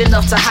or white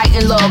enough to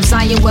heighten love.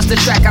 Zion was the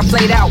track I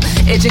played out.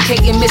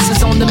 Educating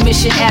misses on the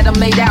mission Adam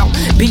made out.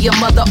 Be a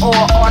mother or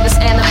an artist.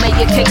 Animate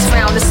your cakes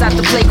found inside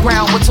the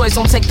playground. Where toys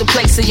don't take the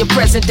place of your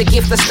present. The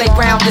gift that stay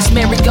round. This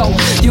merry-go.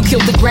 You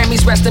killed the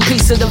Grammys, rest in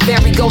peace to the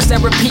very ghost that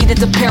repeated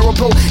the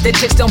parable. The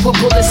chicks don't put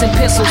bullets and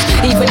pistols,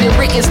 even the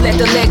Rickens let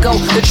the leg go.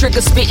 The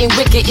trigger spitting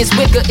wicked is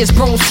wicker, it's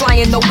brooms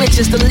flying, no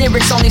witches. The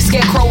lyrics only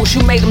scarecrows,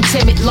 you made them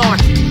timid, Lauren.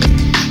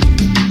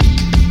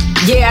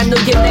 Yeah, I knew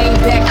your name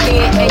back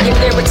then, and your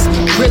lyrics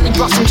really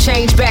brought some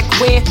change back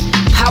when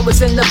I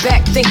was in the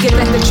back thinking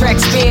let the track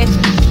spin.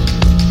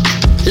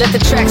 Let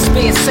the track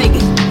spin,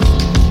 singing.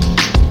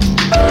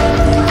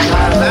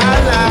 La la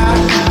la.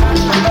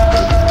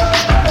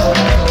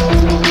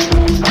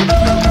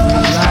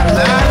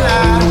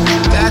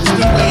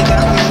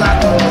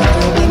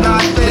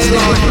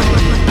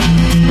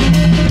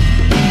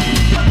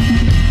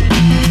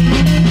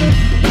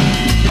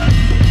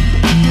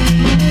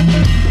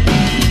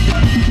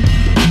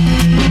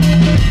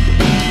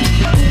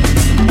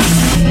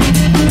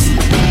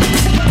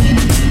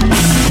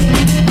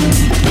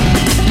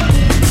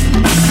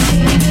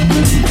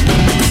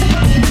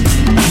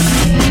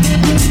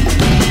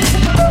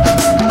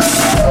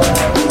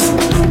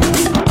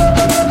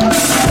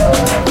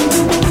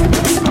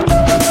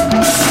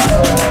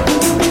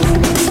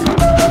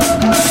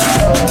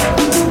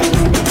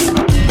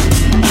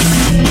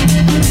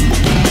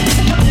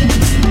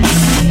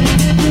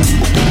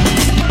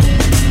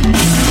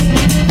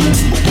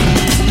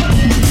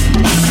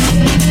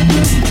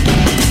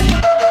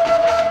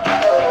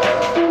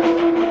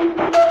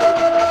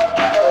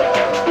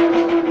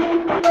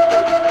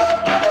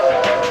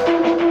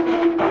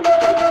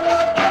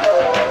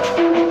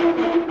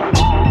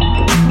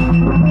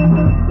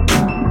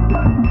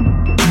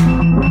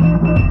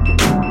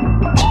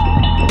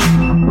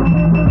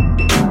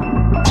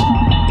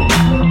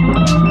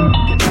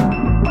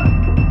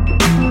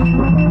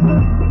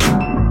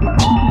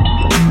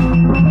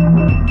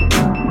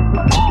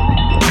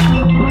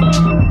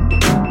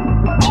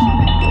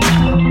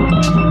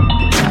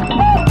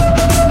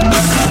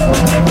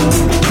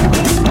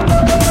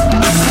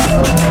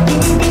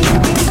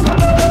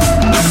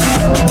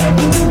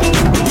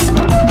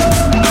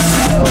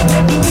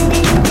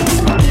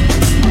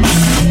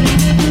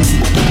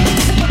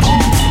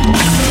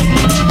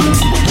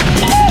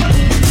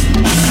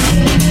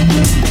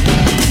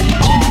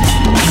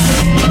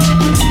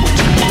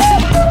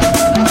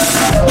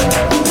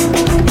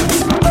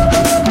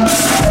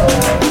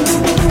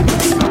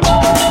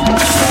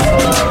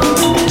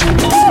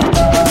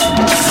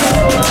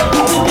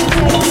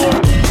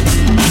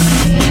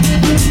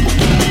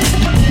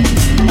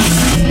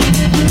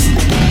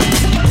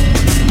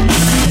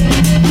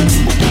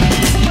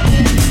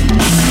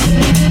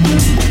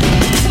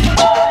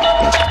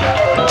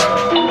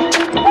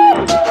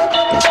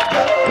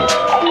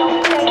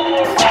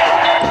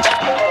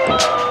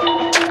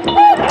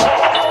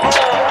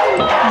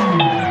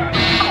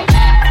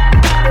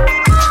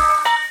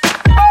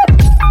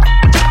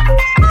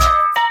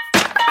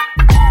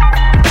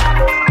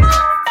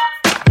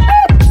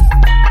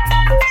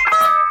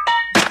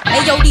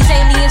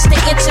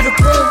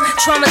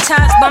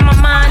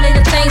 mind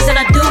and the things that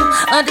I do.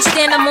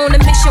 Understand I'm on a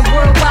mission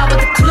worldwide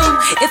with a clue.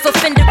 If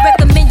offended,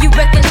 recommend you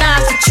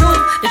recognize the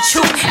truth. The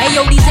truth.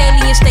 Ayo, these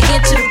aliens, they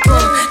enter the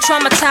room.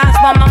 Traumatized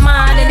by my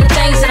mind and the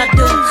things that I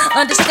do.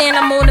 Understand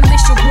I'm on a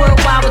mission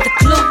worldwide with a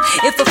clue.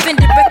 If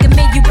offended,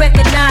 recommend you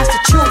recognize the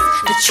truth.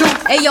 The truth.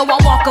 Ayo, I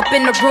walk up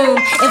in the room,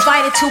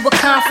 invited to a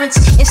conference.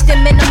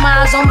 Instant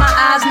minimize on my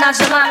eyes,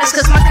 nonchalantness,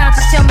 cause my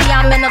conscience tell me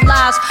I'm in the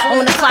lies.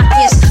 On the clock,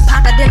 yes.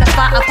 Pac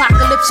identify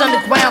apocalypse,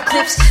 underground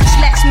clips.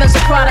 Slack smells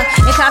of Prada,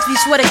 and Cosby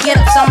swear to get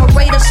ups. I'm a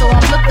raider, so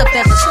I'm looked up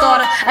as a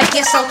starter. I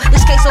guess so.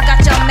 This case so got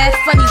y'all mad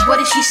funny. What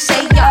did she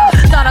say, y'all?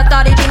 I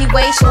thought it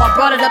anyway, so I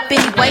brought it up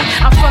anyway.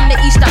 I'm from the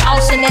east of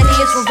Austin, that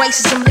is where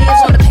racism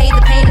lives. On the page,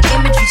 the pain of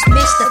imageries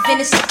missed, the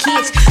Venice of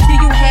kids. Do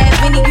you have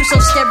any? You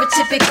so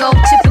stereotypical,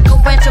 typical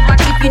answer. I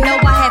keep you know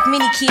I have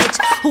many kids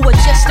who are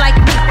just like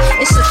me.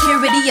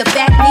 Insecurity of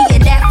acne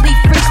and athlete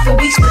freaks for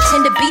weeks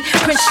pretend to be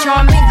Prince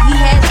Charming. He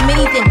has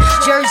many than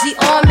Jersey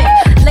Army.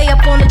 Lay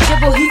up on the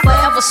dribble, he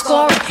forever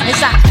scoring. As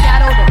I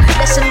got older,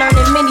 lesson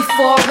learning many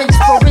foreigns.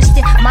 For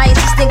instance, my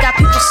assistant got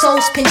people's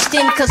souls pinched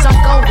in cause I'm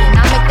golden.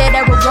 I make that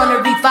era wanna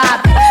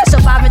revive it.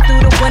 Surviving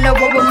through the winter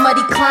or a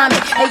muddy climate.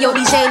 Ayo,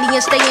 these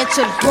aliens, they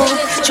enter the room.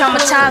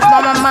 Traumatized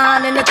by my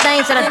mind and the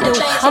things that I do.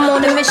 I'm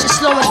on a mission,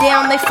 slowing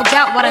down, they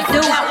forgot what I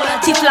do.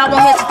 T-Fly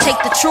won't hesitate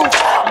the truth.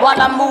 While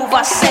I move,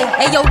 I say,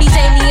 ayo, these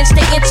aliens,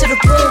 they enter the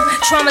room.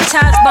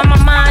 Traumatized by my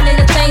mind and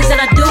the things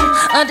that I do.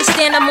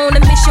 Understand I'm on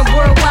a mission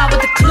worldwide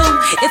with a clue.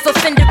 If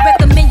offended,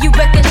 recommend you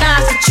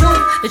recognize the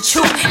truth. The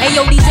truth.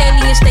 Ayo, these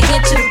aliens, they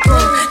enter the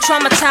room.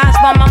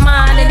 Traumatized by my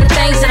mind and the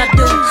things that I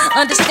do.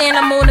 Understand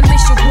I'm on a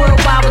mission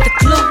worldwide with a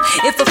clue.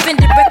 If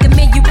offended,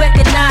 recommend you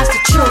recognize the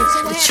truth.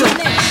 The truth.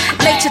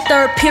 Late to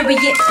third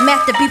period,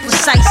 math to be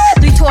precise.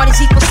 3/4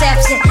 equals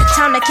absent.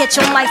 Time to catch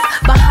on life.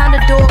 Behind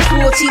the door,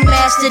 cruelty,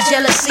 master,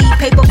 jealousy.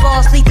 Paper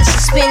balls lead to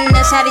suspend.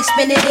 That's how they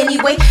spend it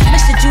anyway.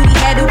 Mr. Judy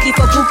had Ookie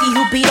for Bookie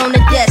who beat on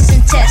the desk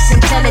and tests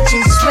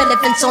intelligence,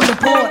 relevance on the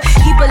board.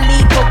 He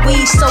believed but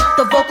we soaked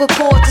the vocal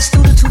cords. The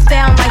students who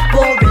found life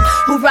boring,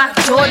 who rocked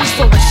Jordans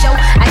for a show.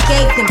 I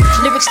gave them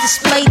lyrics,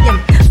 displayed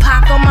them.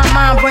 Pac on my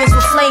mind, brains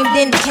were flamed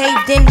in,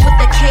 caved in with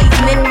the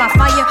cavemen. My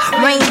fire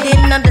rained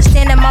in,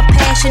 understanding my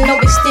passion, no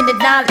extended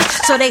knowledge.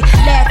 So they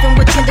laughing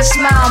with tender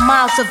smile,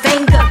 miles of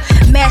anger.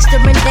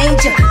 Mastering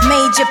danger,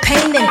 major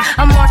painting.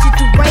 I'm marching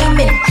through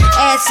Raymond.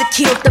 Acid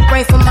killed the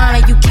brain from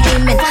honor you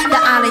came in. The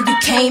honor you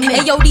came in.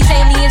 Ayo, these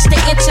aliens,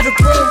 they enter the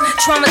room.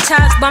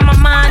 Traumatized by my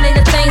mind and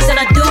the things that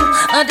I do.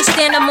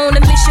 Understand I'm on a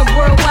mission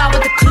worldwide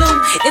with a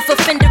clue. If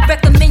offended,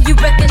 recommend you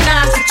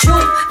recognize the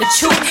truth. The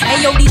truth.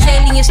 Ayo, these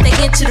aliens, they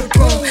enter the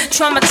room.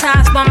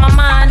 Traumatized by my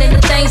mind and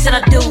the things that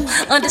I do.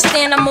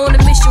 Understand I'm on a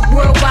mission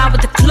worldwide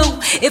with a clue.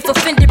 If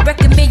offended,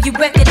 recommend you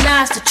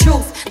recognize the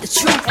truth. The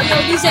truth.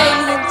 Ayo, these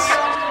aliens.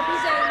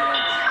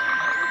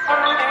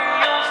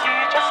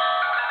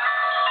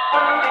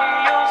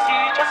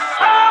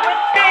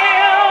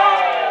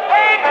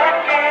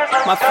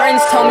 My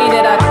friends tell me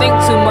that I think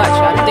too much.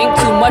 I think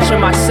too much of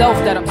myself,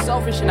 that I'm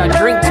selfish and I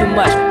drink too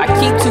much. I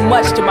keep too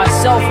much to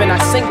myself and I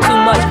sink too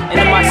much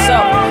into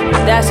myself.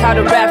 That's how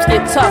the raps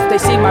get tough. They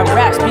say my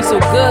raps be so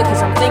good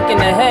cause I'm thinking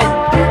ahead.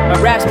 My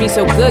raps be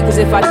so good cause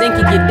if I think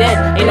it get dead.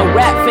 Ain't no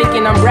rap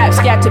thinking I'm rap.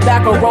 Scat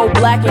tobacco, roll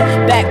blacking.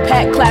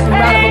 Backpack clapping,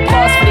 round of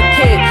applause for the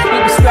kid. We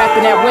was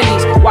scrapping at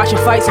Wendy's, watching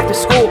fights at the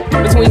school.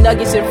 Between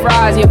nuggets and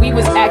fries, yeah, we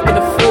was acting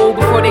a fool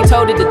before they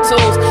told it the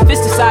tools.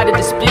 Fist-decided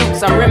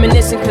disputes, I'm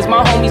reminiscing cause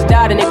my homies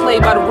died and they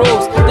played by the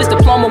rules. This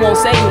diploma won't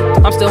save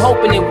me, I'm still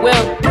hoping it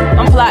will.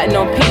 I'm plotting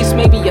on peace,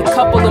 maybe a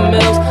couple of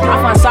mils.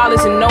 I find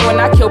solace in knowing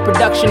I kill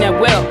production at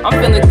will. I'm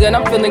feeling good,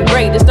 I'm feeling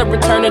great, it's the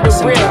return of the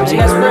real, and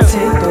that's real.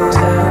 Take those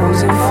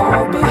L's and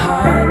fall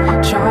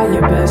behind. Try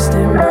your best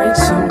and break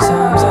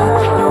sometimes. I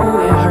know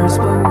it hurts,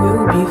 but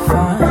we'll be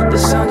fine. The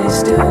sun is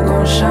still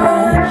gon'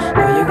 shine.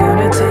 Know you're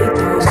gonna take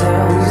those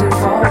L's and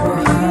fall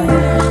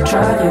behind.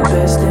 Try your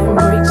best and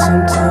break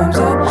sometimes.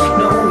 I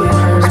know it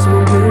hurts,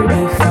 but we'll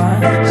be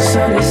fine. The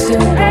sun is still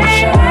gon'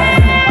 shine.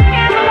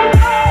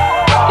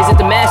 Is it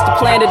the master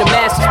plan or the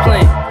master's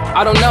plan?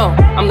 I don't know,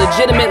 I'm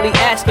legitimately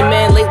asking,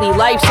 man. Lately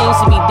life seems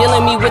to be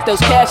dealing me with those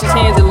cashless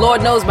hands. And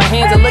Lord knows my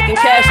hands are looking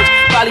cashless.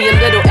 Probably a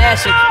little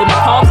ashy, but my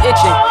palm's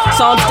itching.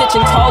 So I'm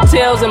stitching tall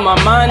tales in my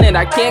mind that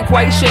I can't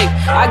quite shake.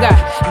 I got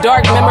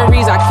dark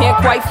memories I can't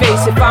quite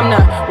face. If I'm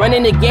not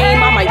running the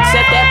game, I might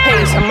set that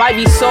pace. I might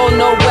be so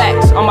no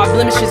wax on my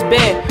blemishes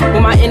bed.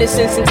 With my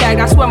innocence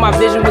intact, I swear my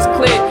vision was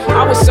clear.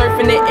 I was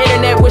surfing the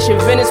internet, wishing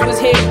Venice was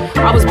here.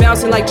 I was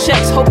bouncing like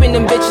checks, hoping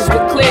them bitches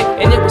would clear.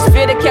 And it was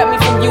fear that kept me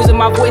from using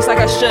my voice like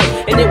I should.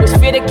 And it was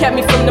fear that kept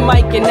me from the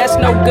mic, and that's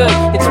no good.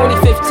 In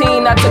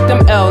 2015, I took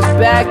them L's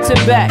back to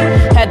back.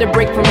 Had to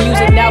break from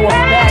music, now I'm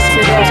back to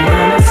that. You're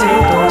gonna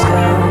take those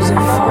L's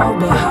and fall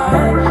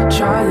behind.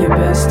 Try your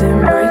best and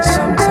break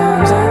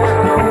sometimes. I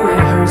know it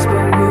hurts,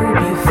 but we'll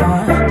be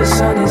fine. The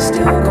sun is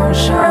still gon'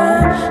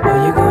 shine.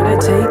 Know you're gonna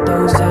take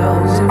those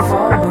L's and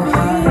fall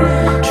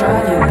behind.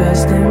 Try your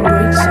best and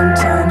break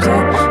sometimes. I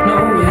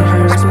know it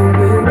hurts, but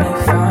we'll be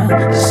fine.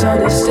 The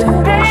sun is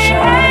still gon'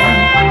 shine.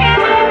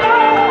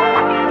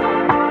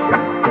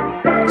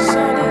 The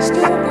sun is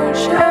still gon' shine.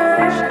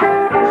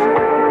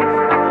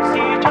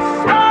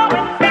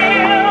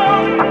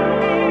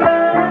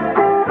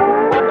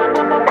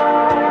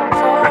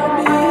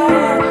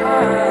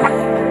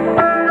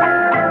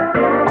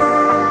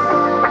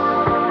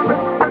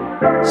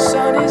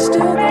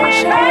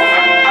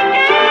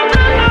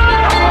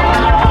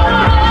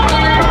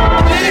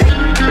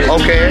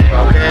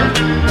 Okay.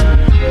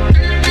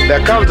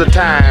 There comes a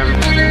time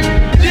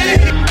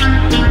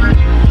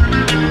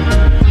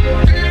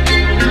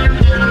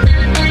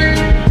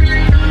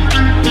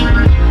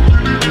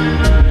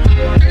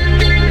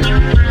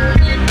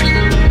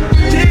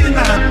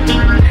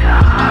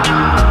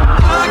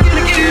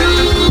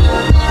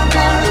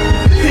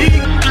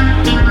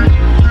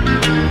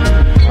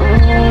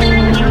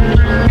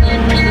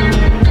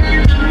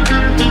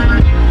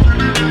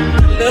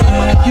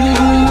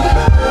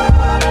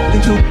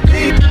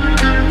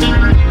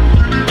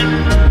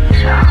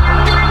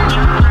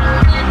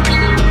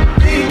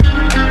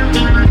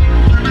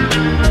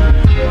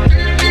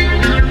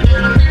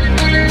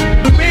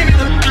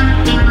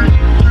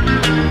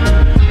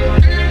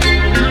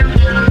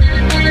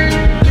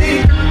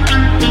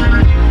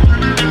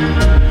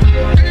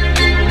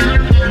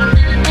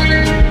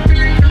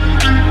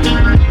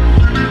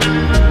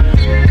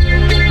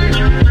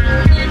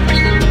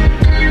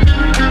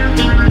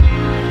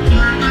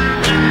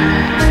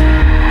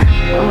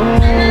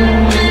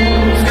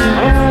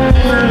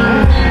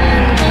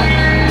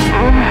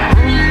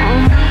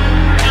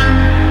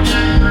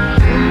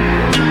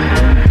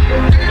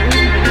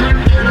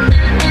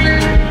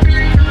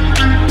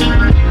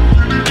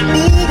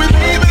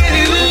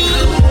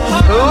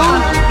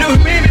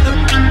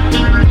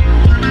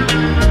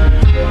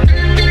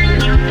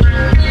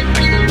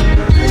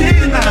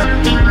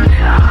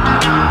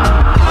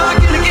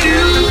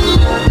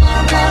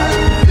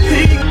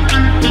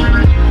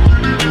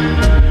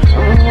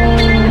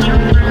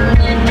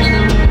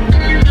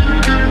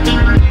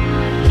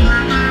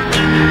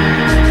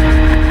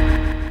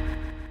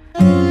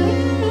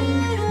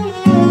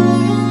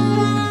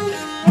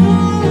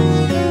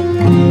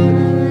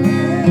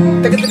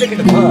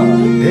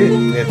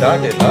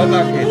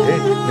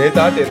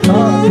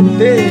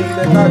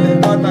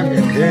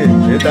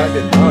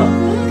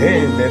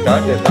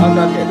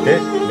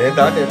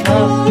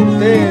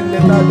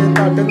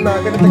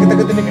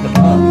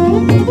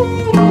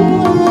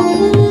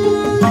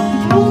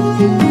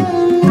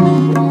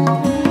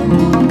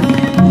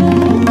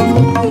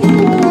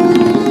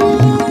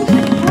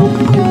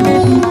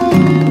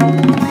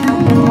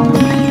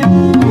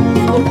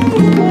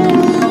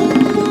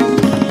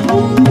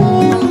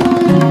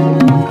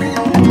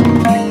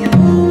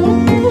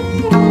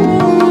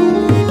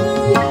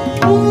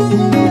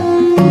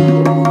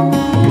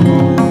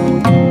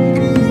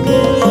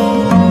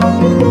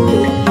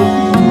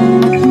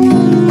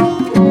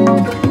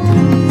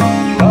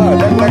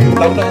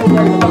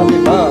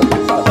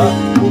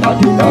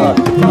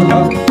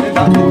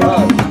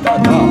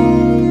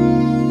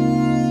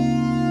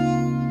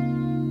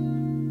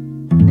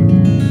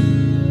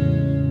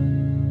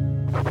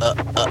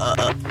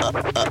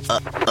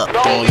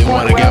The only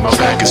one that got my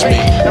back is me.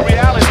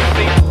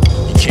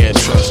 You can't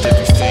trust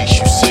every face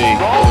you see.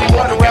 The only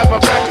one that got my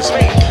back is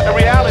me.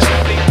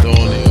 The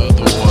only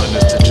other one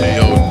is the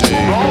G.O.D. The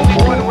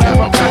only one that got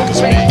my back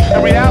is me.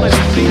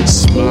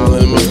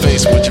 Smiling in my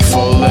face, but you're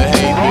full of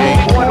hate,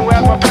 me.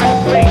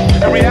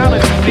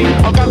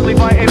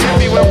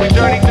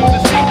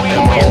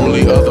 And my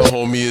only other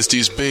homie is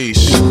these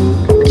beasts.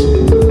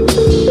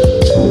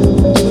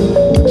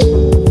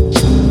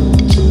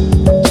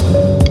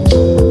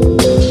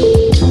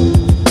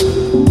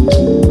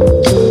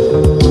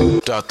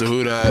 Dr.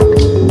 Who Dat?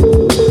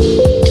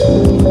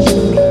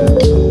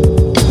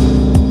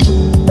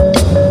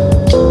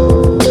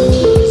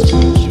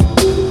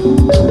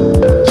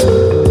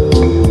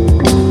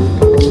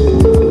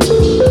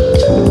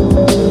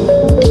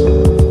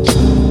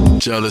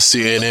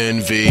 Jealousy and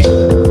envy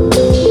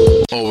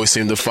always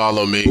seem to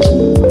follow me.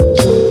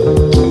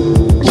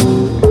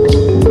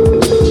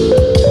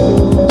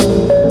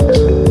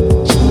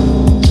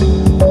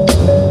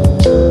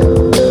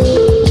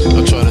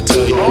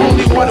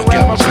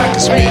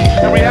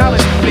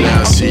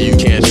 Now I see you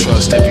can't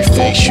trust every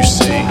face you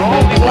see.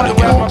 The one that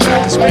got my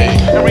back is me.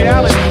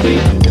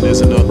 And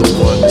there's another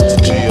one, it's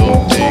the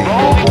G.O.D.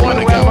 The one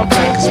that got my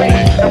back is me.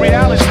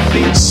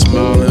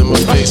 Smiling in my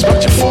face,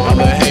 but you're full of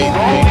hate.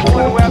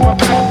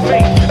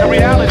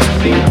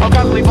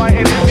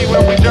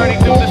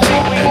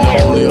 And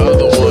the only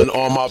other one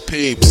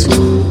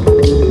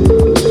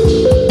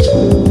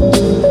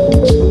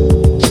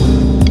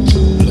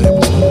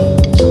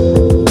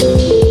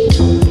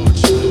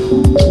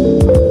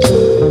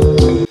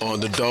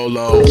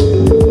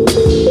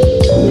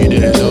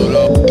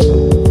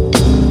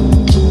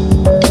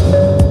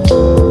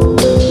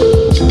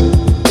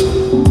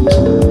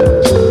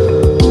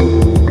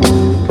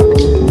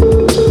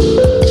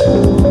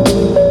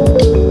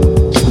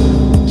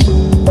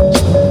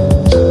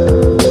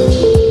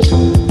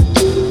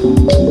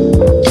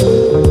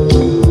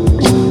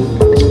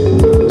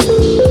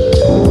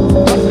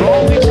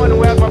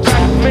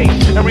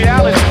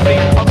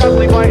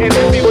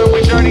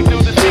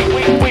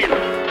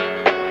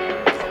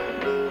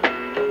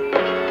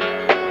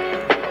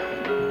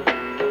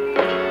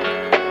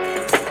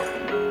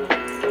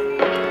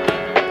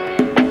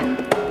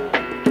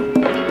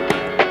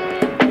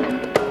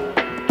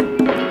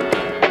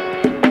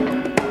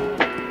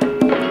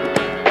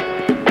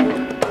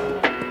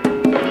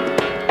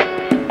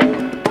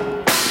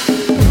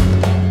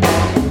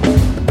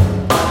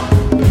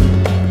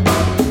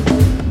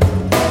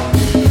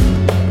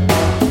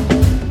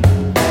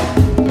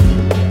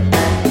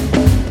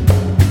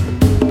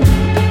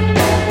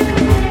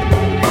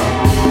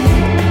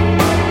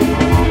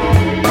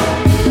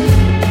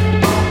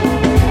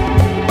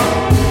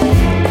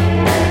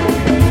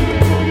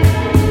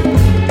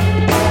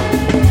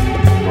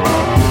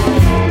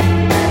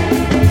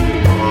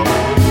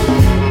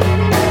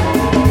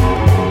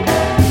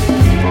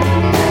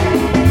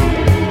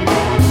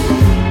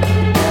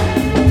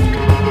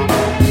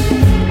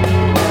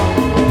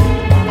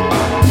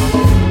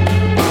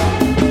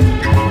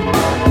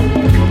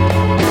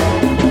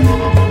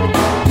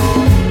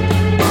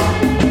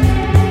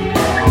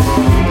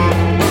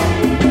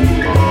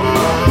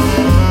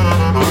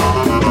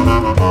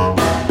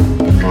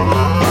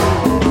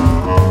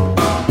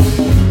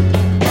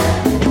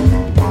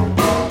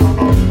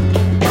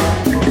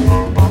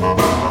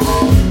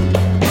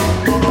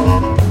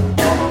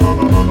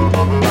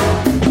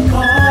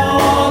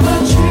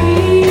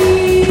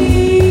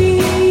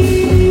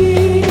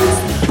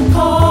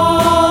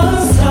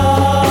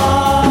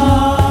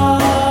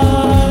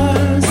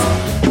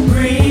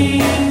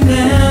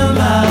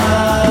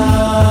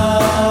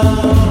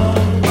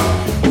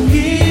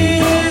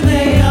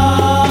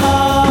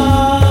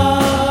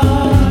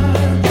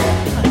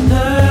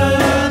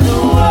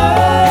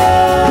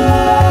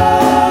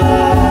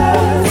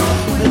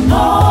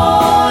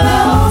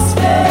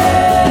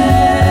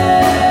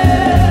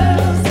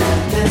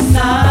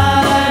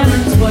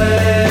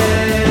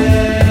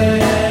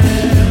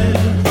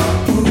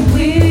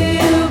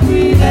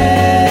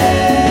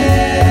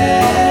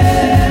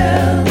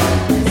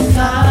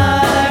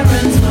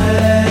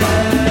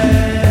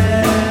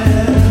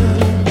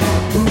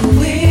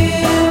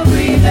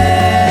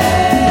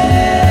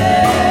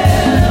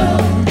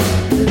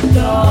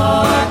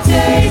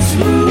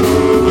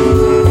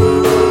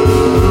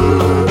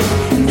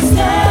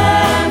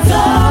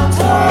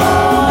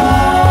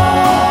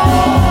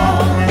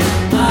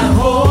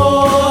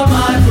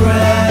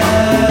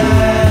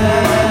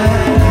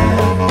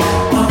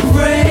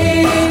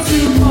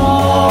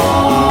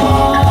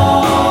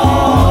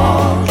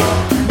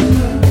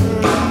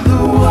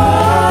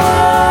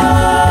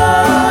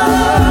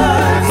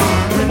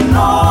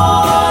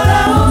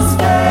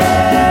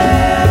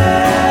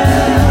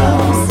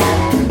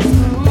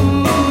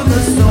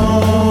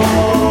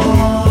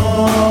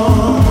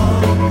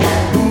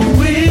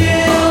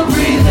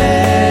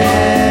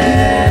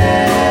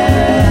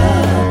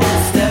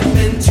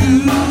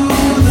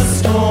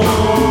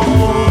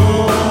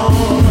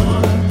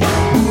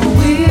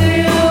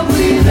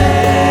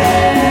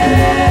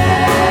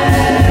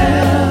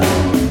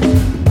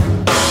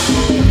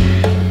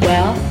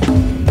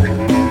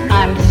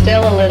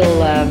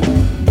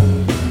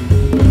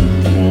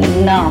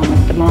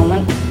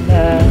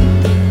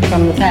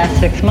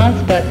 6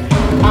 months, but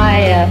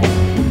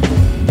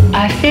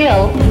I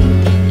feel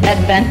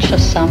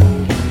adventuresome.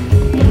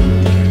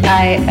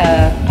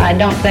 I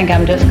don't think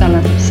I'm just going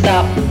to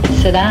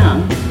sit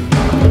down.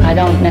 I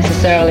don't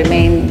necessarily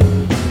mean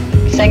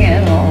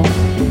singing, or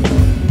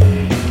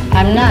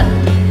I'm not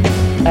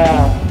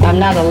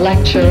a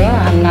lecturer,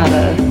 I'm not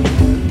a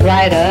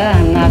writer,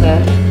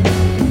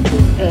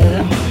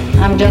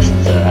 I'm just,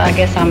 I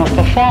guess I'm a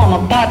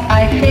performer, but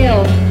I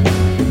feel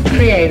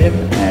creative.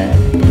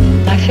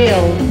 I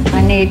feel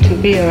I need to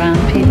be around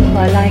people.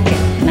 I like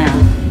it now.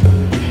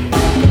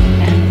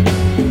 And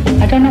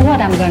I don't know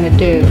what I'm going to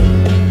do,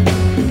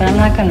 but I'm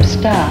not going to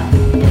stop.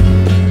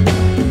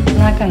 I'm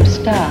not going to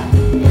stop.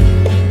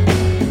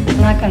 I'm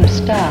not going to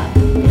stop.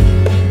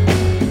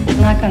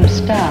 I'm not going to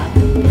stop.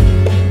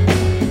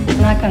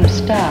 I'm not going to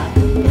stop.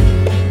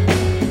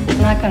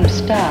 I'm not going to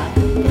stop.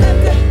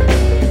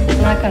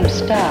 I'm not going to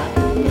stop.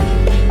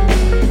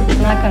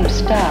 I'm not going to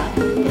stop.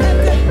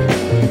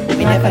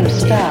 I'm not going to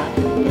stop.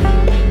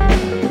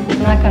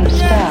 I'm not going to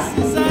stop.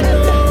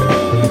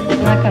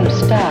 I'm not going to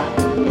stop.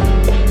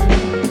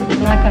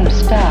 I'm not going to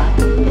stop.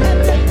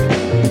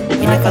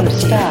 I'm not going to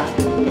stop.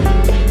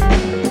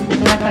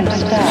 I'm not going to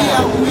stop.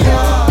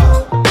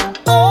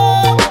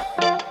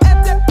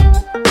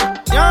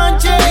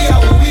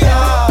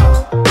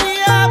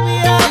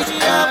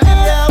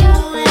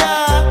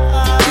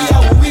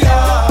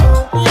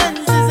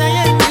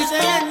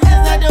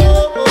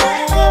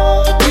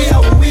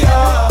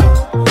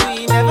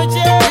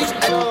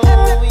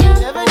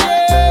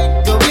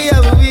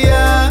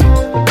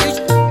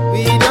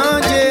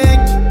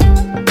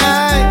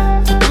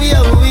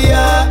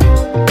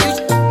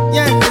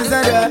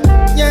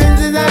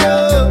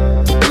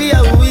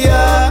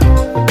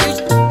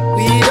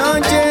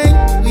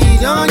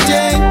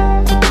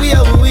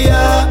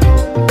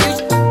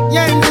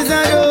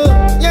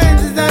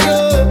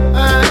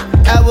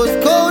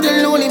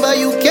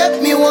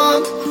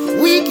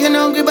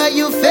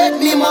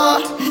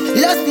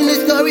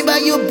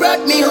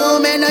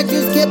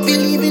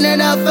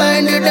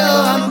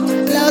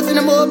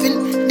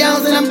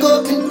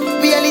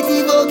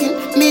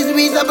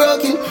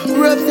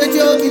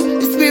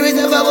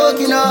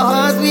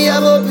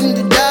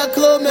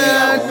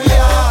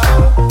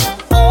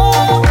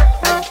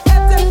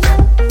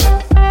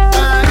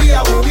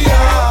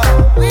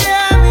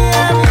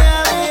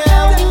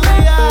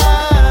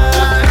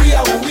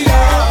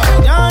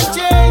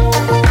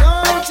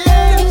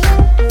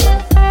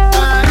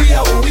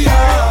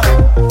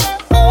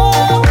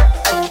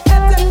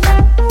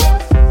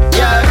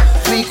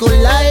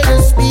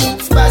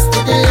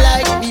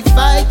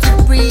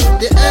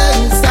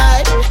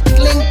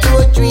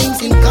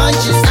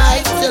 Conscious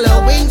eyes, till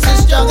our wings are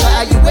stronger.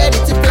 Are you ready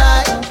to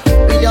fly?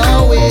 We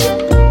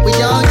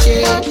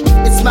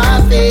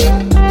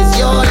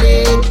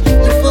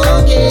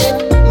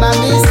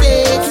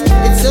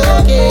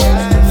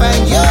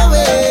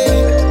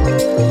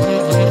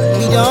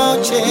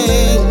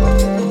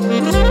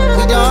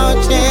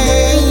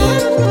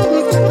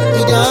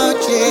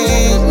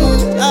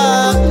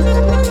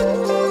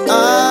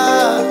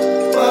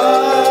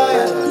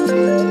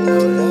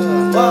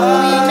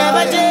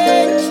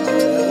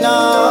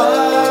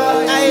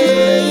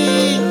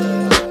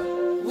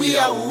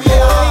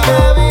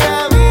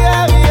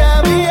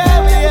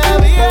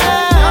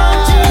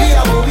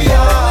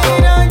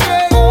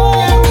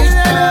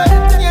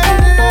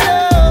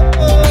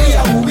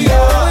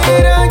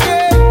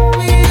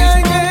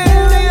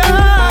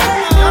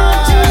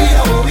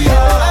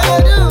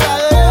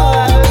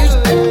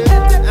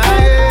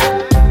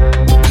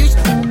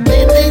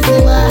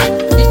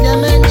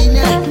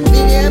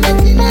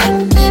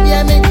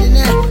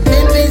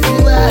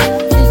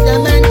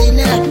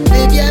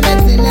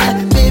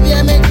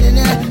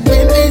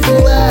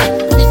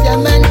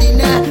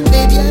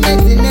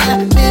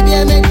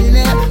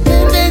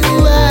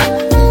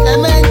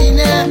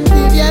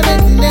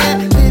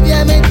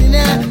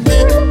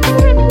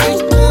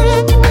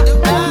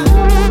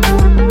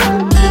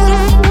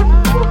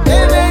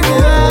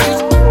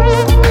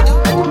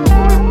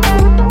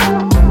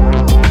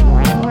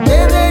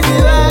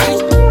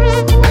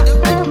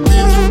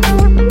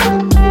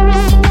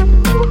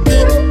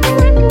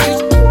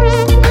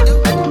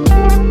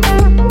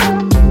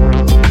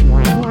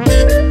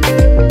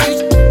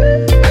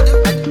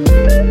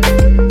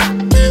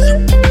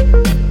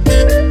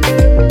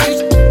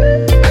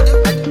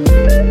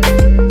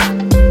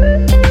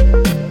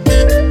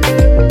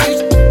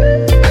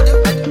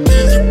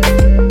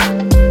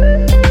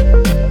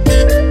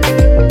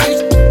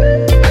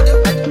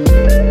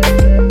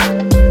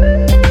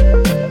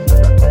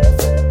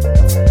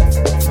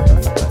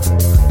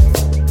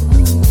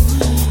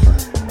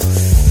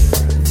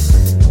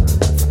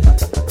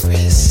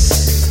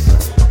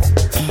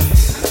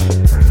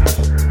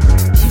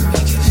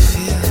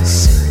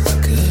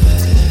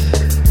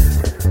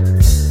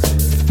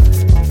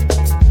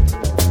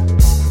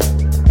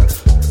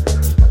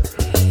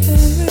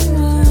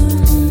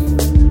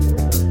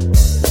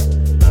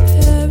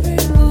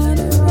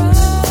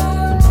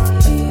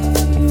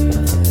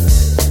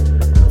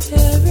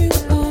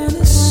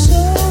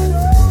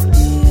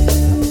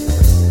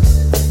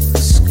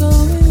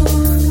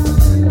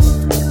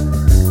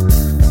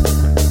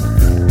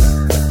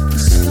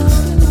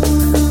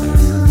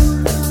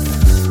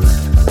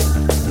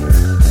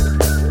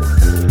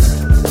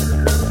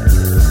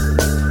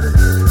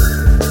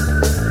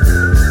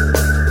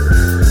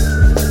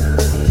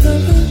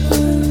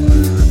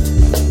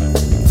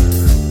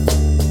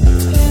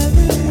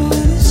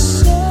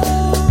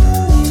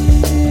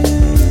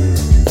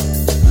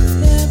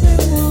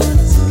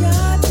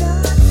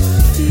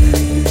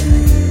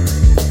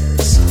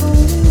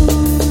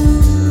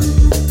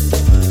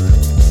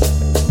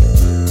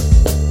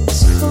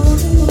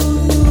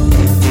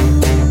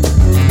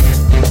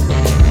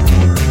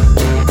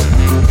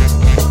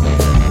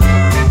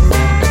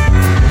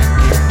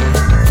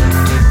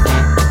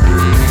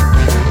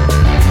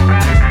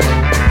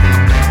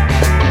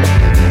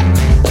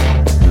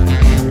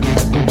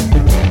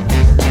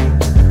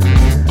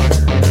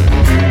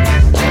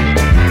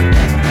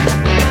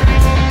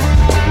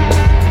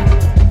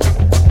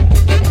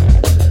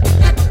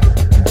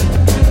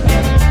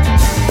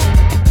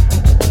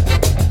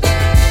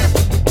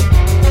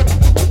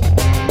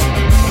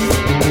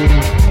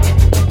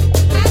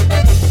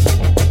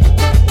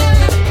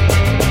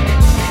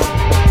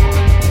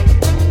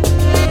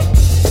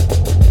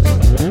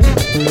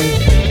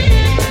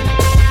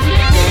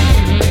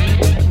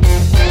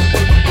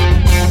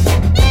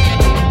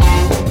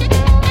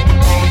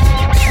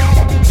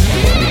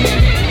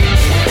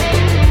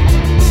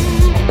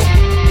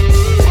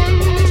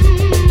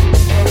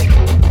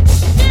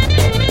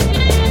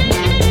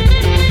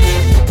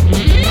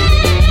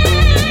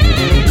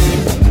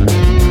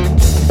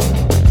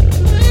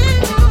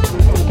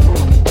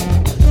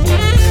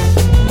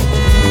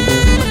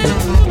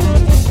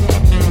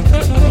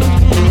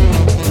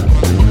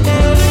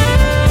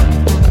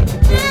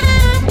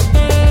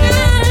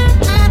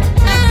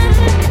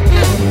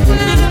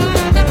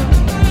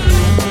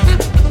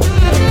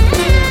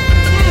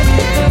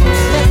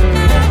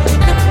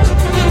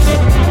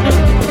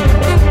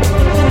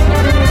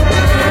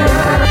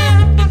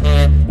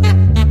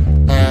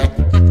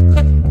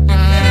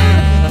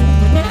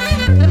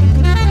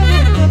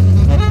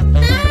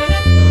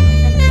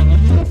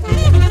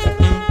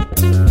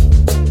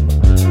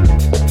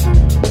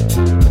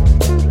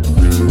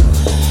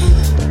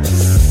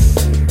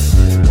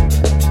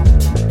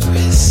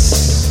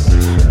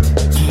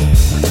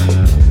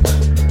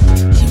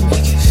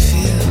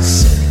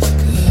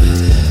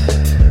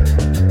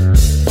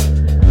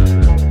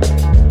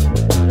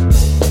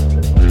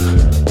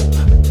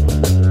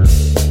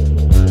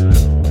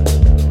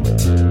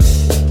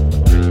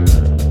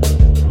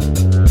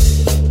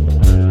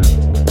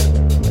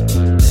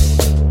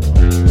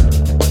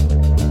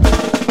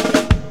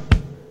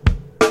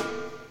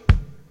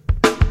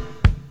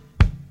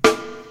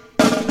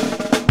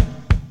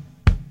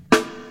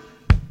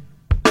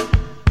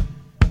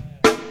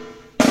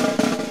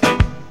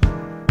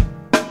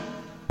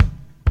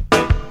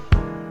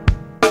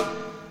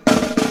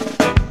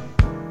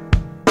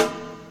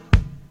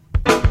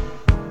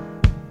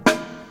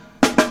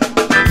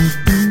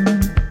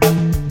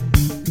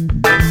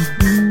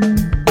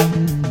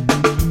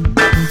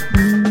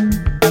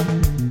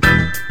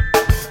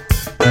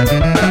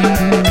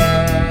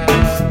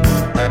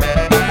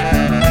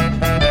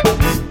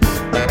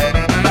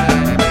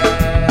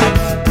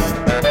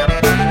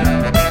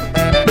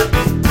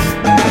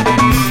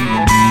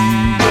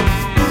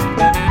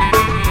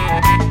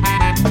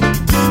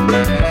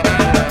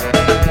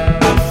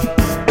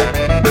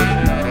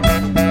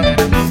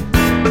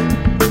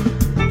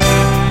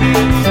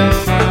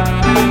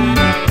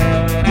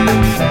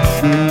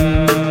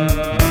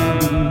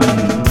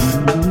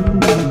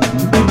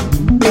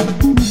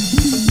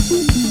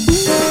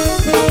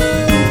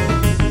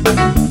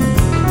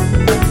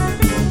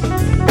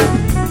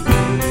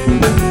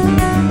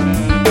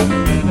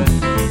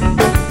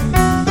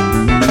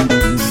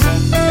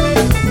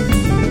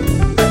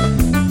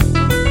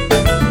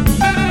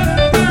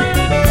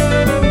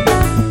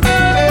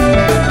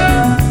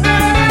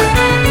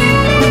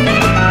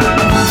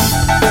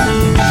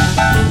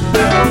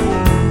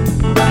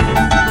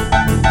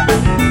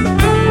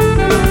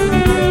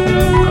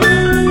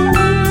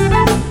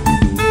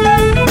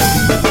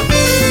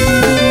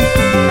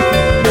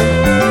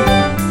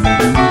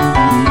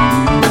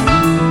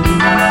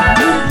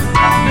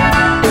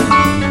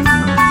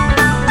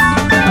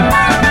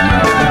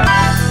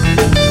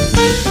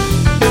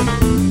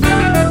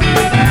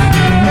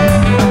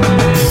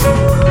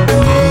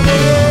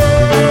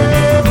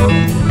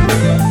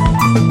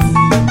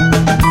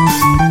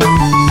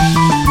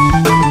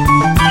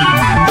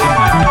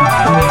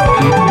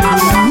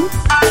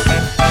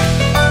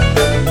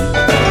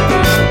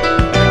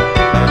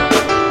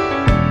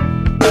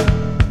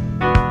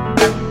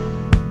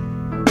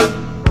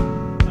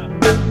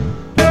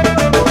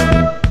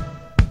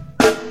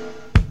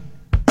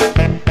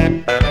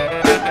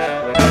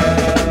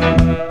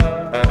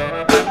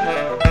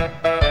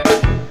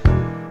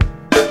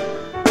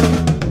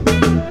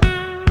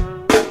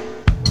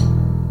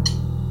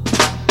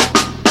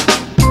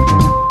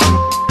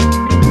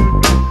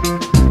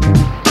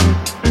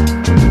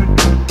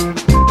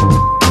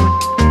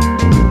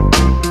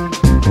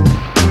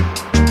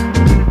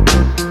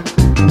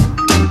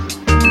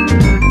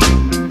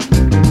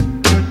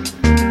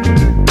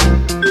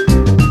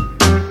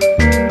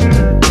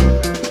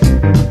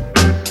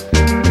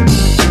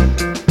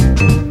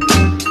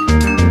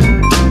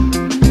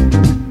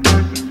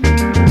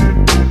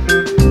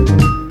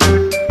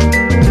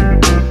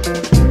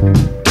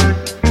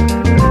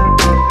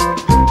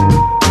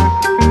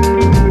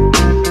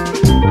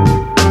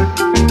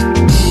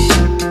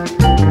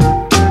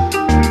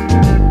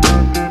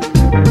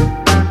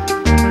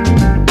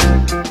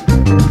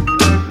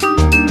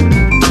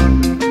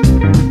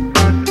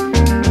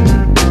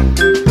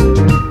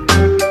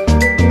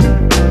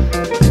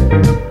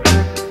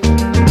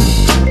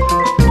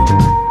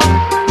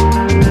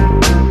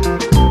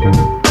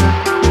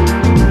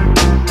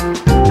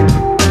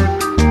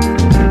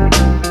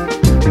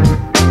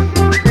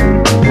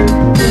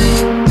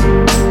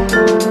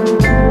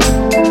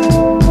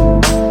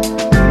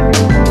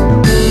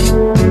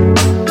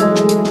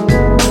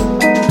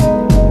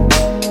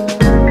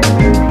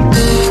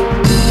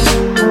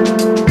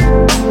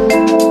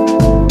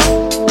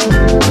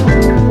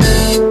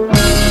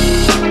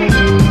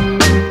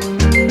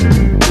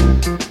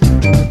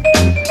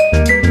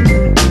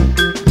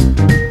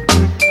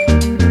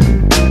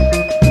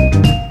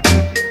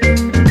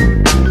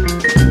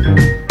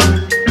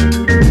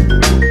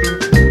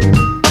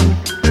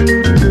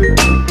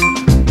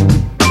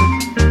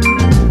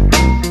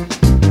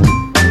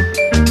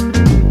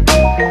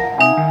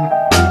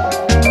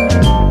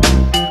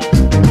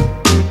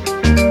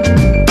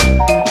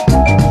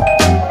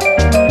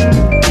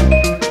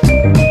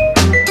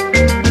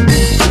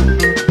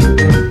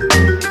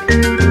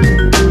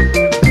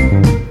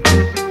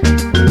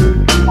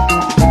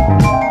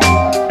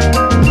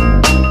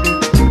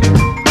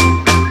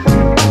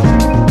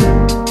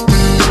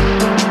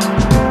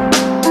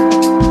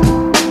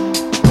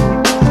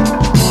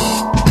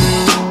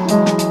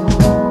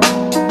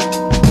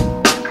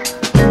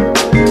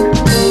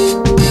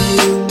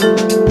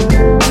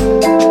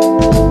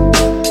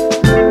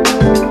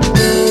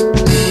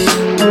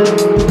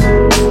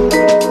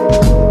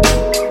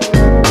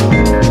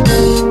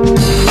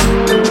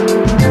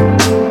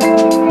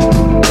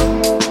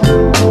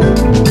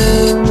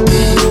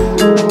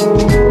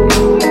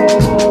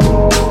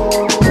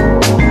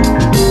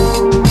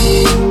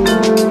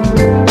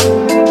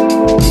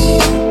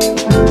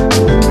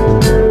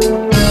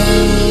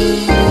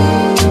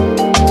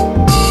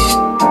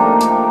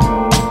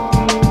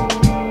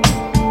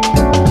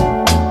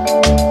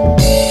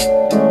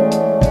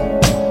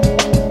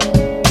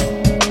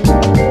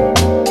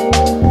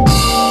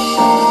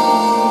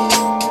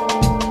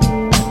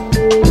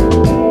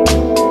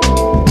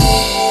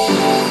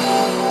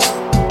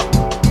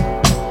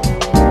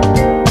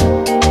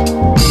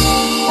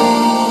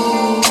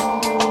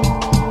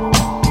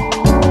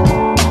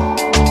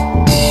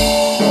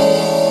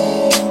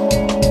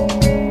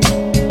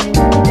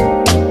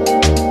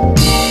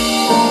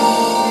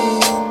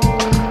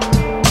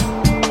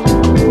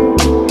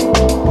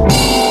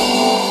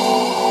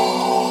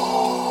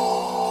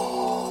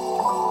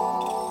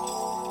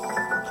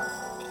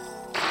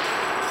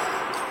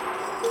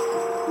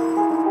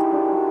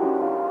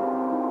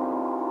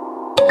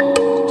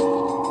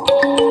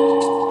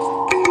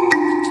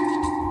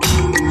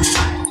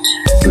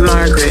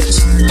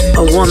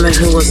woman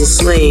who was a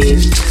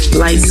slave,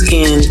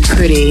 light-skinned,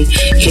 pretty,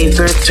 gave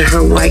birth to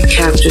her white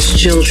captor's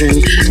children,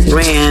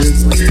 ran.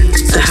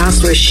 The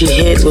house where she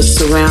hid was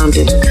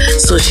surrounded,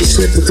 so she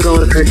slit the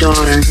throat of her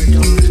daughter.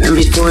 And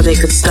before they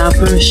could stop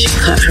her, she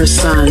cut her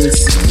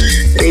sons.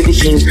 They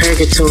became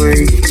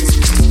purgatory.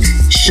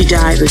 She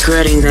died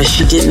regretting that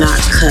she did not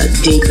cut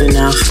deep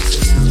enough.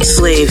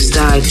 Slaves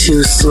died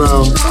too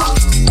slow.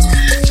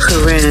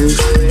 Corinne,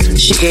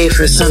 she gave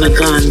her son a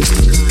gun,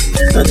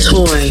 a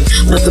toy,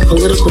 but the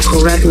political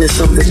correctness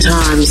of the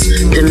times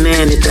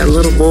demanded that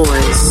little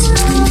boys,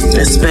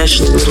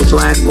 especially little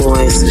black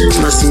boys,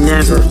 must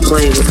never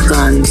play with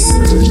guns.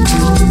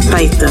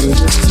 Fight them,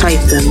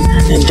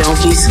 and don't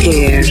be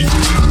scared.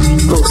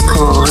 Folks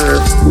call her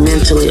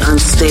mentally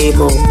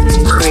unstable,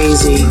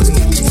 crazy.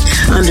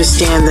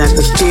 Understand that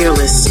the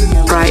fearless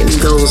frighten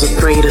those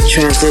afraid of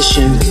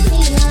transition.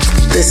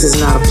 This is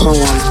not a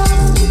poem.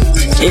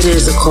 It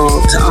is a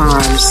call to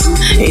arms,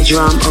 a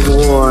drum of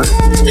war.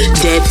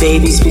 Dead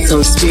babies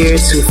become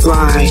spirits who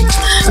fly.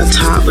 A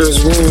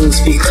toddler's wounds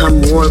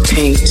become war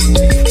paint.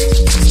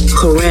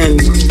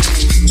 Corinne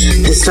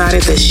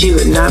decided that she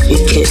would not be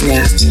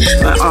kidnapped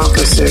by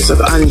officers of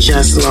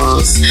unjust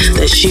laws,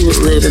 that she would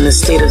live in a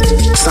state of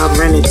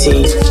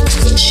sovereignty.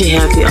 She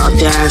had the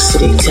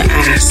audacity to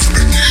ask,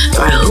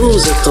 by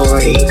whose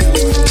authority?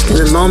 In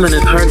the moment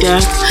of her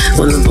death,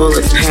 when the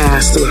bullet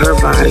passed through her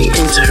body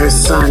into her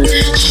son,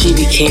 she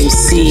became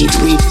seed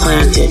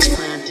replanted.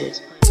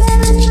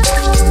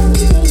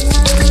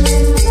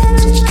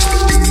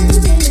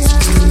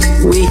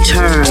 We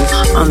turn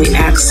on the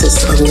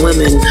axis of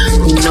women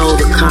who know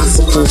the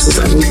consequences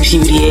of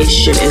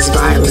repudiation is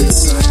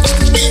violence.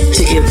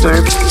 To give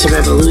birth to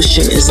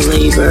revolution is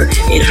labor.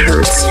 It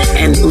hurts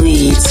and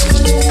bleeds.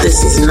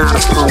 This is not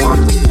a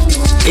poem.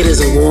 It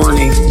is a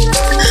warning.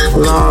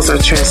 Laws are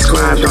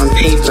transcribed on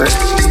paper,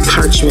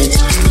 parchment,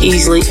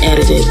 easily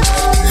edited.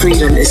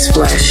 Freedom is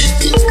flesh.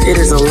 It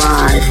is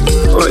alive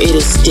or it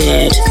is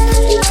dead.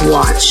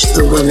 Watch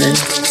the women.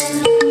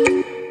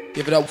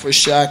 Give it up for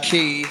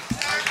Shaki.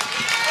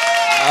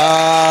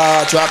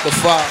 Drop the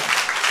fire.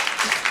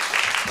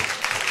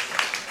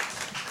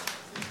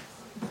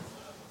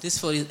 This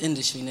for these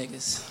industry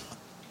niggas.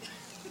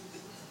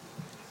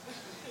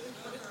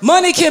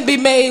 Money can be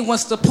made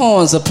once the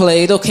pawns are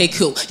played. Okay,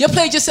 cool. You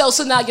played yourself,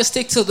 so now you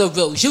stick to the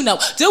rules. You know,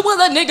 do what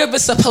a nigga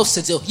is supposed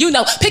to do. You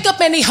know, pick up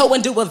any hoe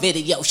and do a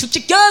video. Shoot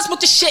your guns,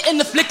 smoke your shit in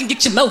the flick and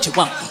get your mojo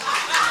on.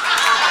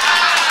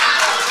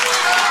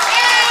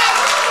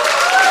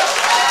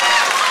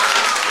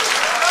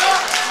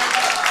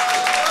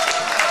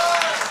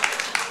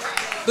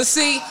 But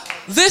see,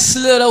 this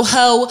little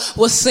hoe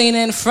was seen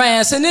in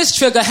France, and this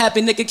trigger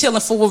happy nigga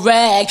killing for a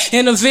rag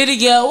in a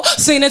video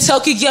seen in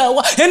Tokyo.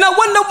 And I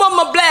wonder why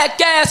my black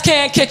ass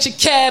can't catch a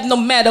cab no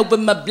matter where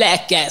my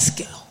black ass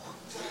go.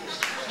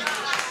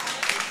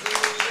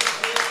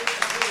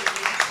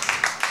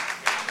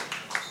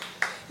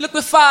 Look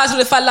with fires,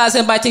 with five lies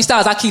and biting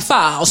stars, I keep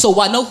file, so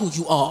I know who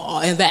you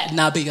are, and that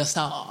now be a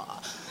star.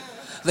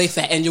 They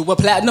fatten you with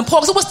platinum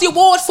pork, so what's the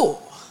award for?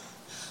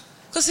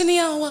 Cause in the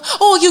hour,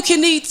 all you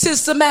can eat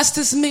is the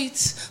master's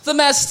meat, the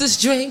master's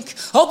drink.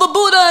 Oh, the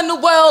Buddha in the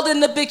world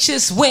and the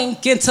bitches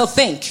wink and to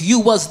think you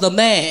was the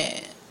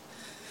man.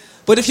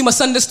 But if you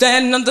must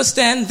understand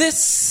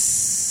this,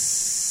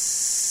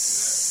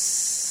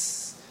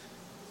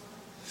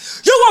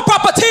 you are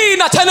property,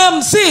 not an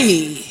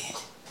MC.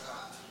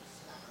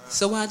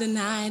 So I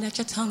deny that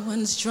your tongue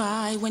runs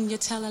dry when you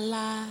tell a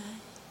lie.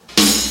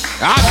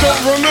 I don't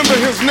remember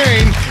his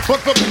name,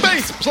 but the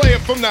bass player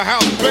from the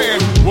house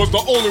band was the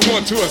only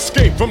one to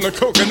escape from the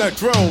coconut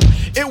grove.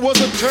 It was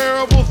a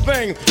terrible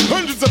thing,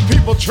 hundreds of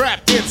people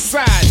trapped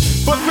inside.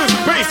 But this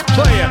bass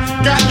player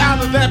got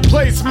out of that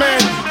place,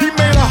 man. He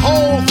made a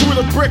hole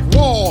through the brick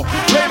wall.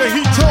 Later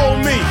he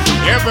told me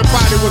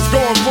everybody was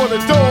going for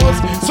the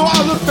doors. So I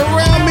looked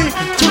around me,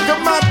 took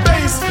up my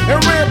bass, and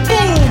ran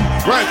boom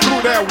right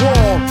through that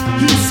wall.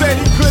 He said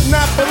he could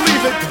not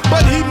believe it,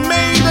 but he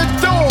made a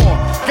door.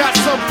 Got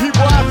some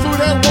people out through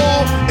that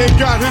wall and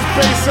got his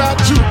bass out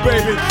too,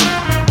 baby.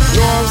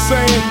 You know what I'm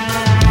saying?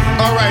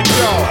 Alright,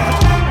 y'all.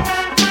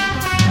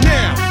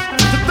 Now,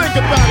 to think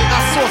about it,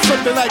 I saw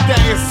something like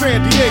that in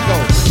San Diego.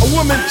 A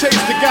woman chased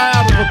a guy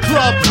out of a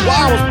club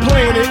while I was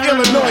playing in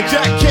Illinois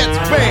Jack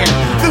Kent's band.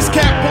 This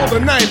cat pulled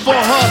a knife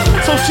on her,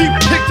 so she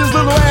picked his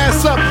little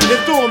ass up and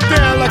threw him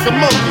down like a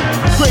monkey.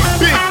 Great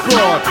big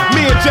broad.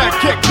 Me and Jack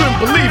Kent couldn't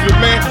believe it,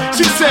 man.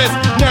 She says,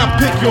 now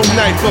pick your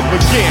knife up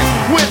again.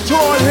 Went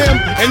toward him,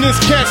 and this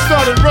cat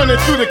started running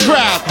through the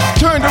crowd.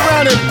 Turned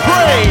around and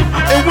prayed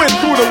and went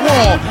through the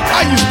wall.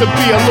 I used to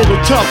be a little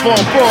tough on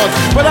broads,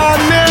 but I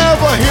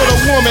never hit a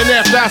woman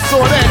after I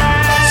saw that.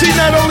 She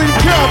not only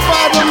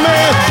terrified the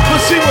man, but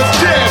she was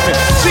jamming.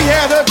 She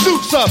had her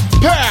dukes up,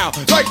 pow,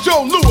 like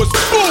Joe Louis,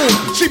 boom.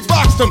 She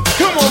boxed him,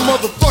 come on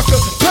motherfucker,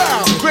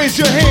 pow. Raise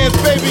your hands,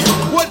 baby.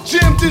 What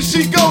gym did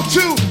she go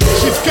to?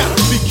 She's got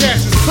to be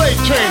Cassius Clay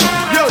trainer.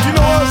 Yo, you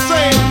know what I'm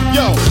saying?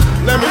 Yo,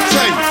 let me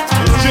tell you,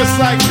 it's just just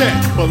like that.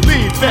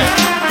 Believe that.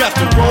 Got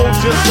to roll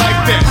just like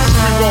that.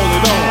 We roll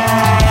it on.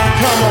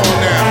 Come on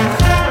now.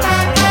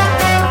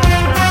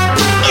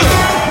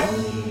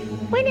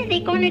 When are they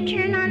going to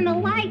turn on the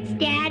lights,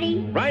 Daddy?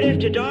 Right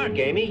after dark,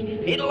 Amy.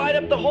 It'll light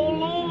up the whole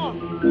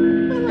lawn.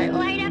 Will it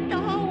light up the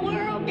whole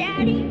world,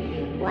 Daddy?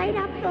 Light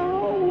up the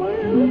whole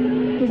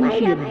world.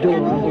 Light up the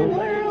whole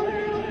world.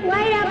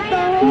 Light up the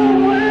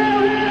whole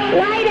world.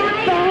 Light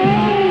up the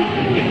whole.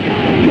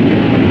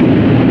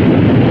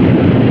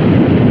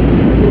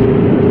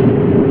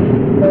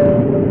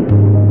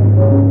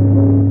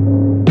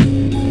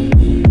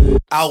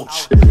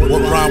 Ouch,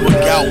 what rhyme with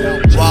gout?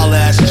 Wild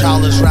ass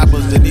childish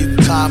rappers that need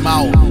time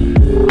out.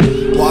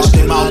 Wash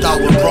their mouth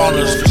out with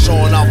brawlers for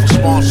showing out for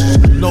sponsors.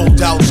 No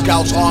doubt,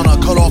 scouts honor,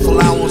 cut off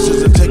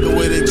allowances and take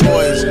away their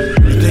toys.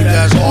 You think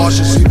that's harsh?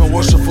 It's even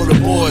worse for the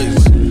boys.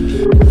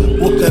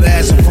 Whoop that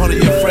ass in front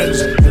of your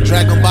friends and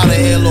drag them by the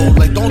earlobe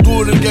like don't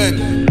do it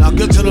again. Now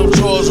get to them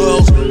chores or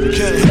else you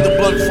can't hit the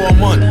blunt for a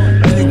month.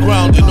 And you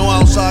grounded, no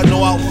outside,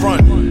 no out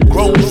front.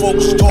 Grown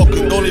folks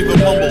talking, don't even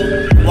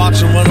mumble. Watch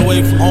them run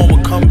away from home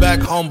and come back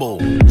humble.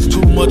 It's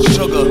too much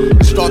sugar,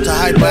 start to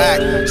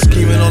hyperact.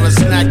 Scheming on a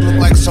snack, look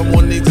like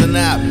someone needs a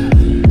nap.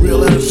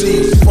 Real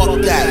MCs,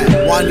 fuck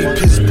that. Whiny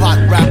piss pot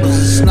rappers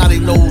and snotty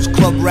nose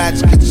club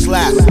rats get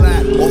slapped.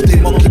 Off they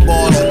monkey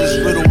bars in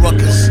this riddle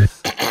ruckus.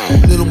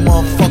 Little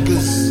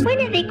motherfuckers. When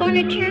are they going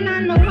to turn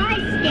on the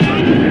lights,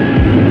 Daddy?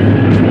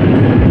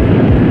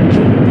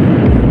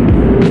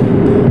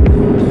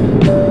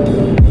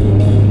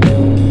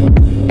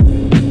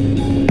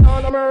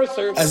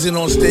 As in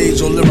on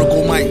stage or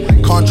lyrical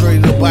mic, contrary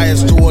to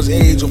bias towards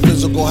age or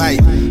physical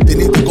height. They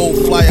need to go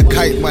fly a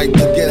kite, Mike,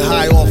 to get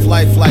high off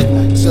life like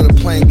instead of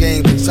playing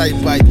games and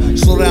sight bite.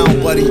 Slow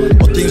down, buddy,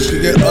 or things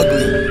could get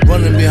ugly.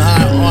 Running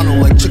behind Arnold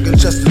like Chicken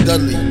Chester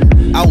Dudley.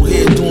 Out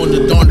here doing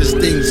the darndest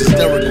things,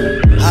 hysterical.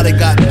 How they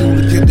got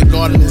through the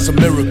kindergarten is a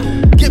miracle.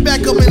 Get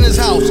back up in his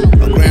house,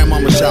 a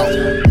grandmama shout.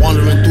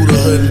 Wandering through the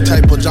hood in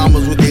tight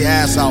pajamas with their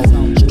ass out.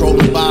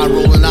 Strolling by,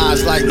 rolling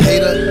eyes like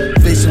hater.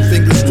 Facing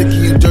fingers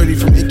sticky and dirty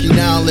from icky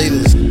now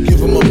laters. Give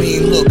him a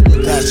mean look,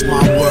 that's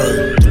my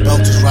word. The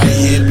belt is right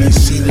here, be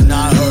seen and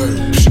not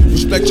heard.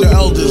 Respect your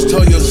elders,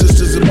 tell your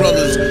sisters and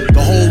brothers.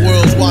 The whole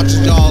world's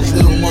watching y'all's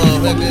little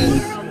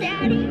motherfuckers.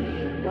 Daddy,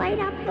 light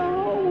up the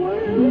whole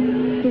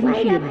world.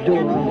 Light up the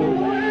whole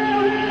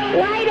world.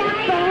 Light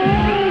up the whole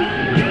world.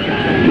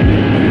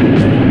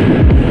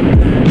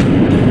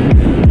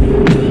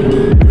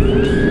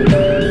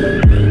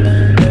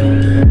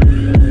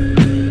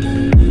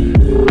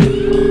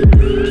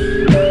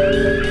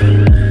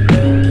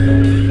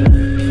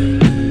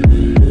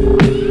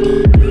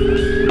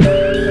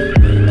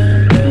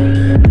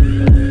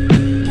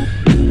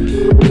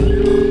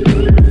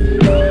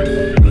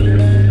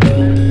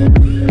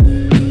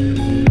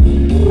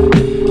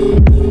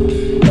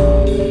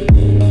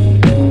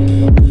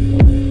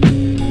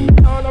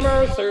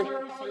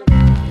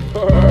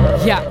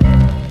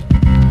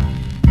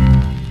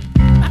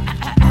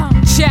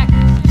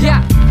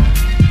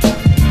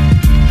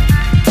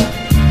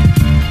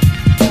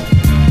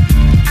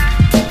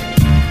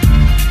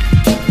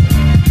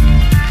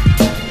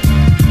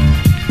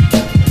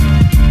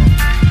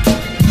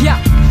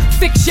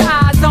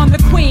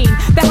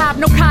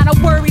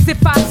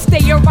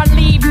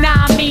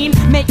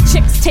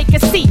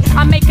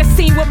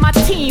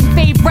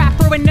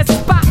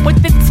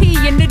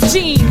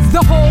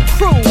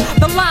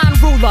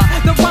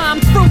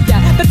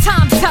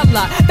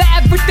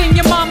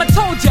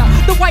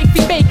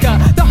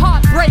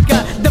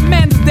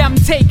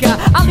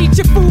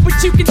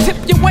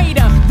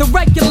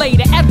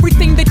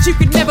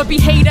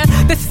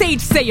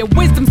 Sayer,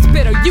 wisdom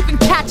spitter, you can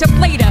catch up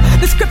later.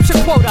 The scripture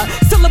quoter,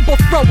 syllable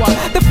thrower.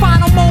 The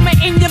final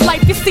moment in your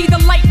life, you see the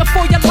light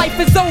before your life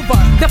is over.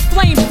 The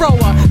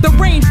flamethrower, the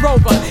Range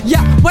Rover.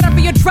 Yeah, whatever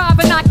you're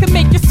driving, I can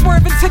make you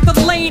swerve into the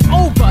lane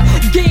over.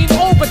 Game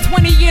over,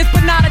 20 years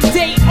but not a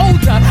day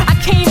older. I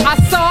came, I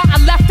saw, I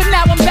left, and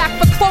now I'm back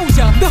for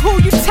closure. The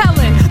who you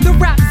telling, the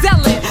rap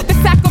zealot, the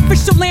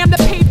sacrificial lamb that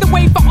paved the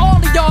way for all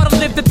of y'all to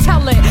live to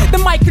tell it. The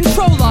mic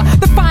controller,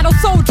 the final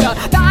soldier,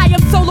 the I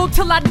am solo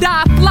till I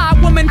die, fly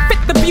woman fit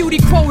the beauty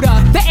quota,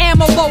 the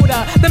ammo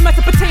loader, the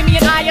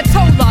Mesopotamian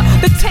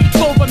Ayatollah, the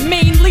takeover,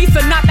 main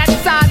Lisa, not that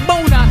side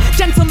Mona,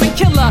 gentleman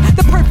killer,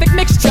 the perfect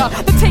mixture,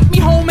 the take me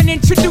home and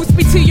introduce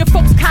me to your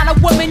folks kind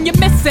of woman you're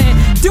missing.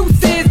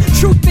 Deuces,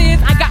 truth is,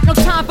 I got no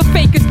time for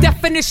fakers.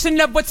 Definition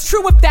of what's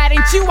true, if that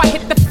ain't you, I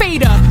hit the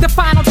fader. The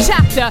final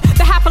chapter,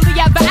 the happily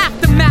ever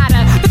after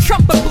matter, the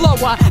trumpet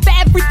blower, the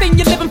everything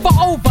you're living for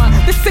over,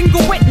 the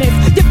single witness,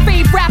 your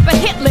fave rapper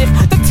hit list,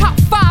 the top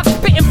 5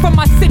 spitting from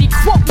my city,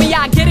 quote me,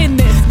 I get in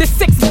this. The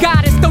 6th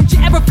goddess, don't you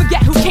ever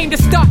forget who came to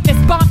start this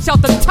bomb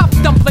shelter, tough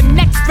dumpling,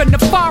 extra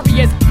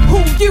nefarious. Who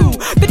you?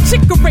 The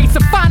chick eraser,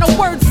 final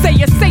word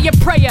sayer, say a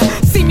prayer.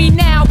 See me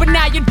now, but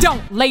now you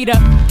don't, later.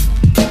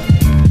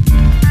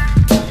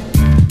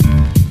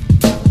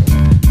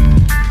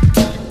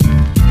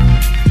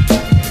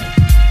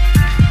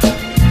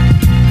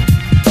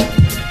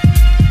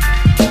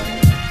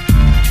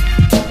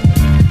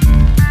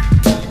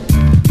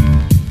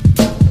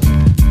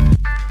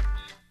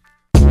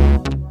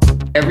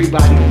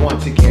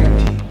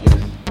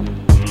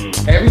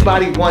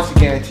 everybody wants to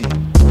guarantee.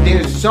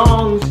 There's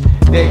songs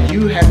that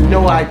you have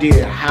no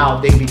idea how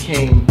they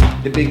became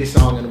the biggest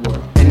song in the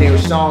world. And there are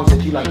songs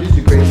that you like, this is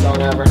the greatest song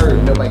I ever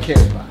heard, nobody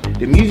cares about it.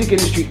 The music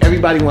industry,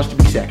 everybody wants to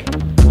be second.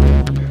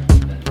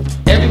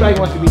 Everybody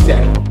wants to be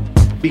second.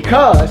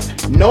 Because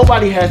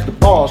nobody has the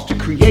balls to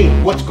create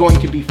what's going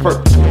to be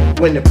first.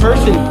 When the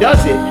person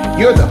does it,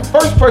 you're the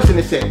first person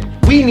to say,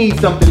 we need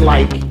something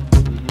like.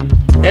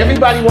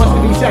 Everybody wants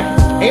to be second.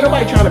 Ain't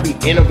nobody trying to be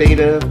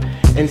innovative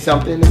and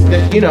something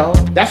that, you know,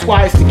 that's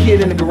why it's the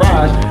kid in the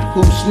garage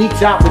who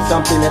sneaks out with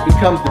something that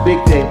becomes the big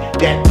thing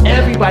that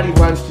everybody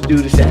runs to do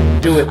the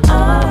second. Do it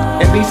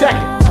and be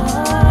second.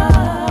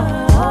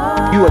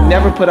 You will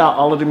never put out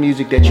all of the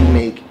music that you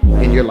make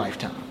in your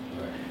lifetime.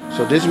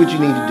 So this is what you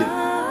need to do.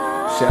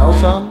 Sell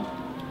some,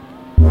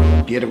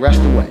 get the rest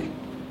away.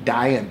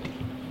 Die empty.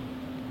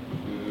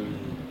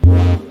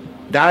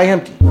 Die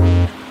empty.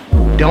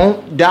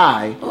 Don't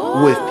die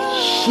with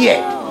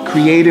shit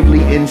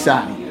creatively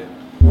inside of you.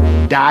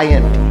 Die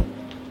empty.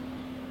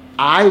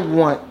 I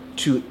want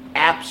to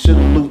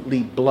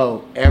absolutely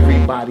blow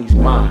everybody's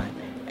mind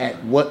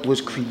at what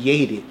was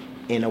created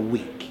in a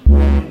week.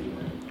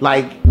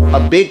 Like, a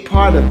big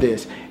part of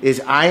this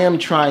is I am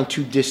trying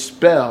to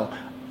dispel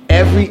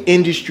every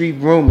industry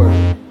rumor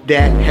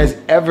that has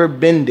ever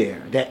been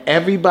there, that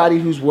everybody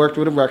who's worked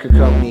with a record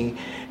company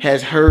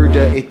has heard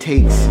that it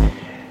takes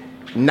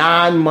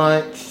 9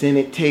 months and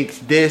it takes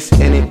this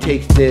and it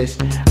takes this.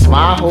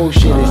 My whole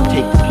shit is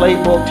take the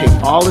playbook, take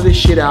all of this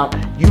shit out.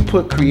 You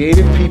put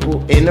creative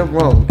people in a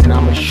room and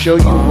I'm gonna show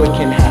you what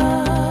can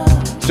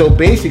happen. So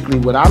basically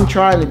what I'm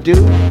trying to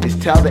do is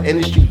tell the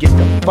industry, get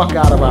the fuck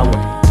out of our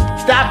way.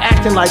 Stop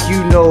acting like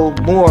you know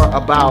more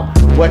about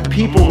what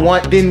people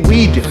want than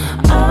we do.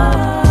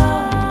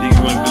 You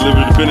want to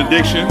deliver the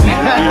benediction?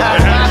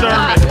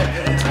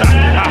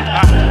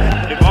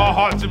 If all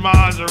hearts and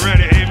minds are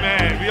ready,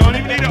 amen. We don't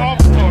even need an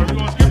offertory. We're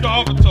going to skip the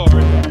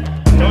offertory.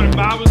 You know the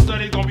Bible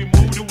study is going to be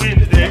moved to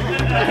Wednesday.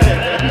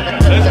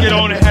 Let's get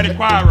on and have the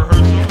choir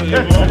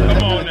rehearsal.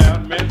 Come on now,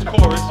 man's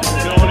chorus.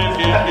 Get on in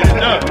here and get it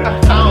done.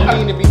 I don't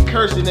mean to be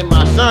cursing in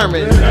my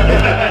sermon,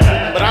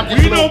 but I'm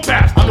just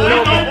I'm a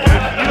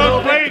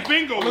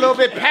little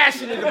bit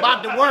passionate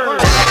about the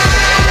word.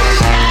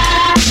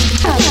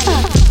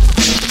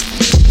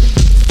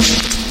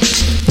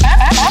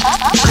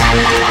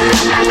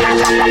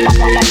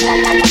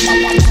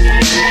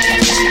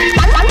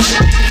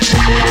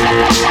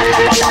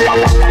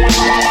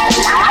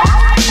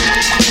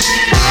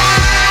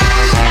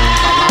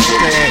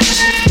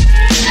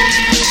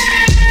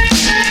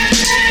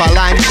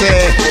 Palante,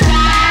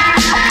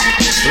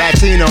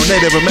 Latino,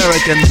 Native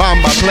American,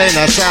 bamba,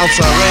 plena,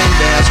 salsa, rain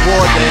dance,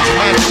 war dance,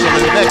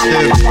 magical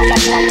invective,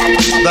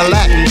 the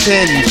Latin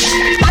tinge,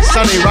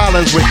 Sonny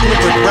Rollins with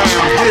Clifford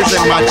Brown, Diz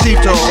and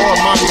Machito, or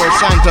Mongo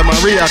Santa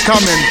Maria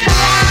coming,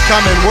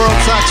 world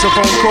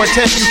saxophone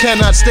quartet you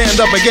cannot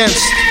stand up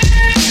against.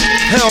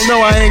 Hell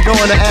no, I ain't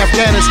going to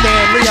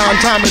Afghanistan. Leon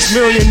Thomas,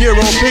 million euro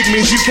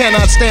pygmies you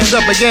cannot stand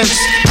up against.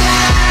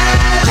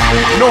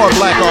 Nor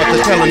Black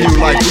Arthur telling you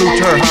like Blue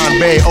Turhan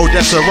Bay,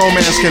 Odessa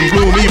romance can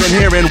bloom. Even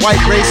here in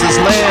white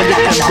racist land it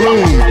can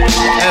bloom.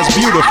 As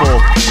beautiful,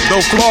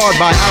 though flawed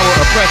by our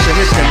oppression,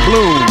 it can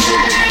bloom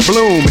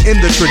in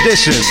the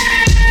tradition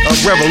of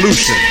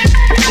revolution.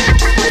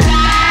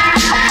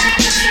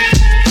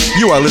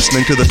 You are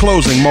listening to the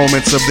closing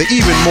moments of the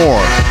Even More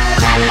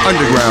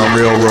Underground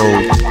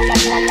Railroad,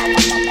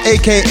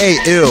 aka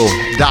Ill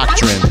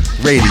Doctrine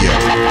Radio.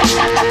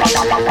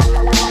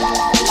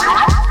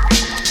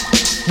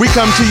 We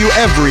come to you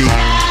every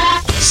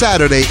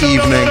Saturday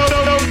evening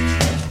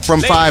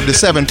from 5 to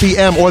 7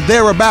 p.m. or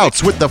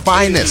thereabouts with the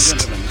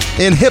finest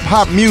in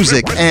hip-hop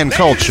music and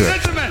culture.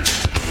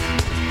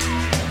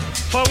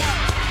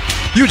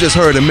 You just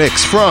heard a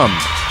mix from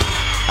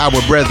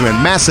our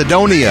brethren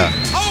Macedonia,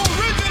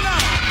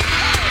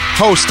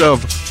 host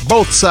of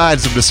Both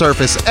Sides of the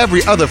Surface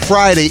every other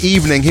Friday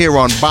evening here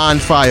on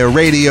Bonfire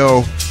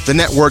Radio, the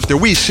network that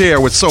we share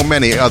with so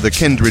many other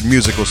kindred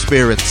musical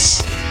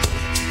spirits.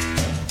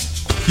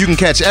 You can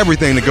catch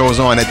everything that goes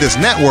on at this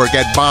network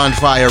at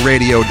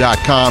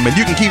bonfireradio.com, and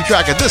you can keep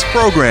track of this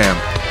program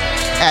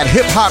at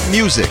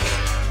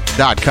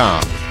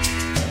hiphopmusic.com.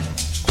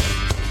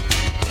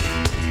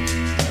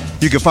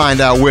 You can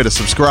find out where to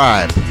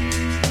subscribe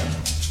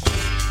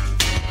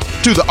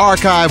to the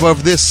archive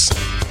of this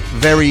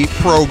very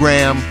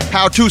program,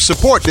 how to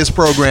support this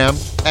program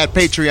at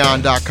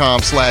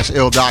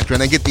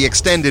patreon.com/illdoctrine and get the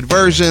extended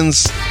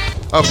versions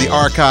of the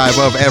archive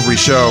of every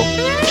show.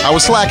 I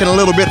was slacking a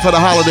little bit for the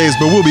holidays,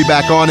 but we'll be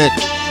back on it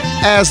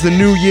as the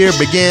new year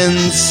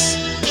begins.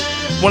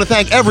 I want to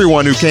thank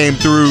everyone who came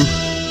through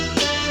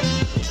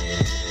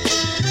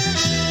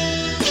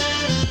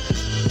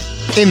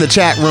in the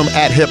chat room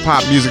at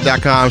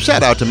hiphopmusic.com.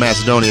 Shout out to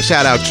Macedonia.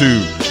 Shout out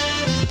to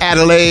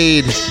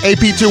Adelaide,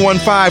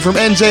 AP215 from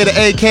NJ to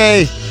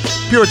AK,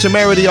 Pure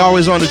Temerity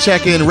always on the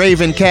check-in,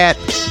 Raven Cat,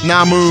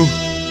 Namu,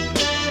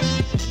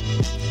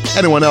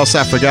 anyone else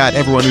I forgot,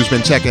 everyone who's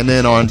been checking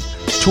in on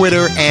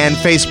Twitter and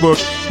Facebook.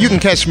 You can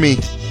catch me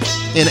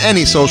in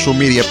any social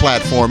media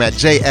platform at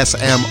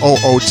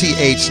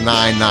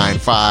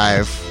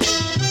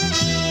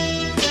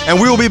JSMOOTH995. And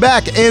we will be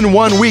back in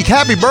 1 week.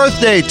 Happy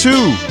birthday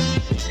to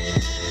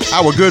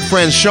our good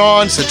friend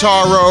Sean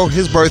Sitaro.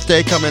 His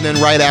birthday coming in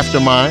right after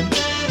mine.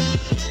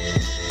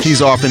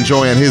 He's off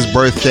enjoying his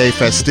birthday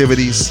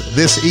festivities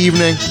this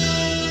evening.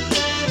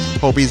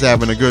 Hope he's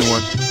having a good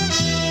one.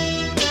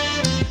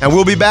 And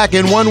we'll be back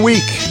in 1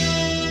 week.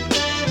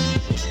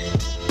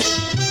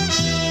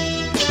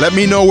 Let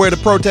me know where the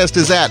protest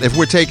is at if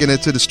we're taking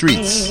it to the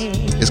streets.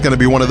 It's going to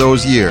be one of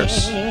those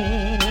years.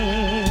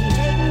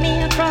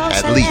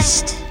 At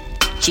least.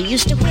 She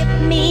used to whip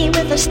me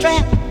with a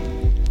strap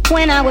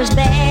when I was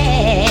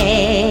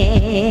bad.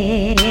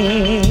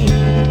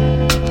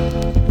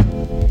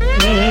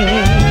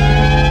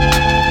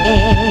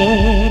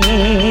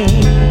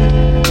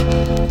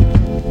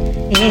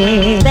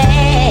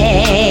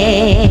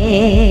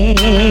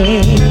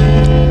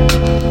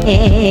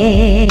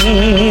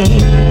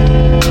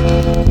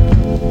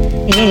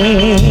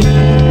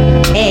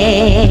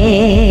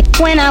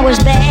 When I was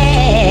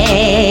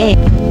bad,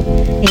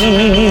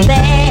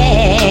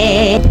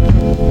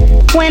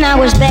 when I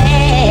was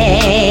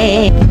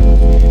bad,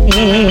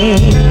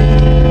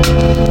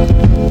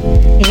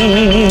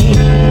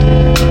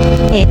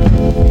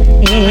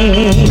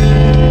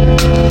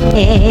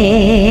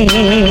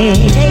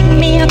 take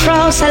me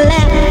across her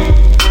lap.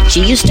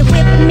 She used to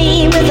whip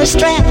me with a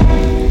strap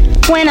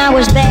when I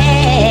was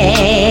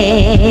bad.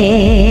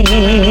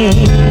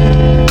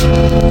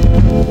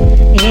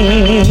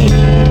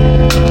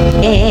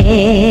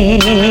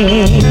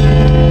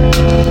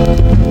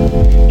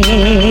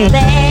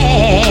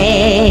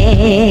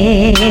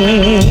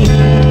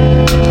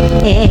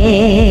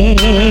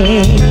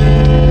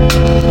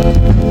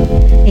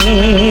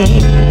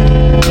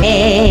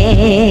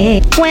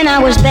 When I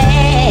was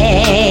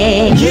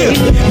bad,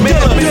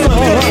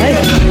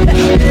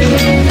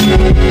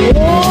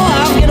 oh,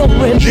 I'll get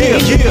over it.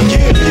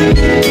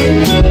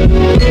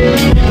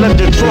 Let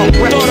the trunk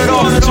start it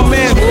off,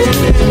 man.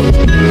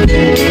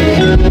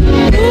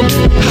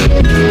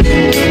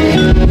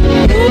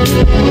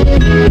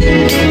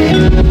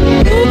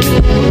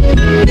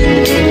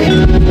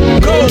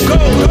 Go.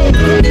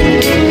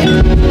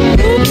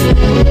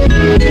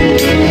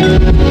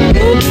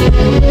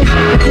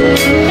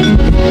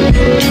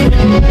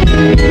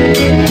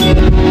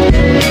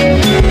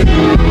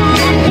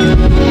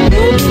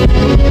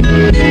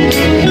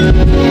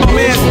 Oh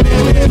man.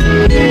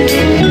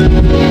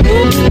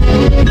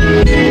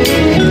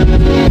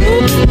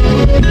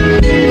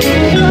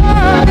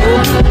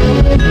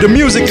 The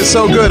music is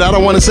so good, I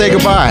don't want to say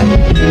goodbye.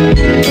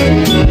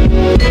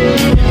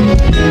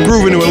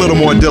 Grooving to a little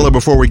more Dilla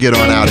before we get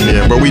on out of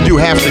here, but we do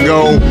have to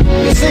go.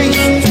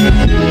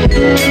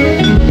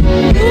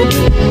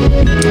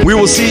 We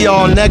will see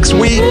y'all next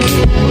week.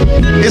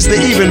 It's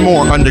the Even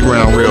More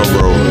Underground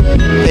Railroad,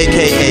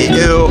 aka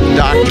Ill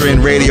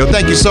Doctrine Radio.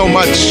 Thank you so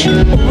much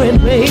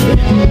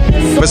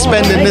for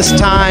spending this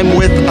time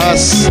with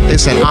us.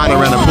 It's an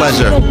honor and a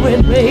pleasure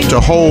to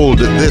hold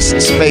this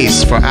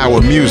space for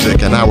our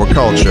music and our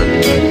culture.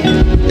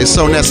 It's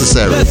so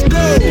necessary.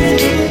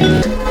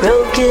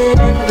 Broken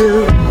and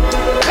blue.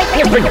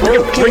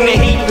 Bring the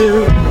heat.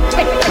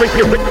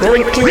 Broken and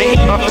blue.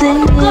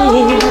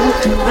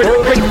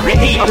 Broken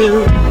and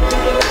blue.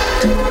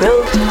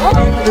 Broken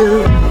and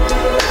blue.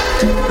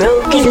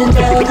 Broken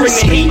down the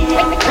street.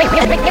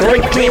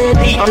 Broken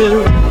and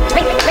blue.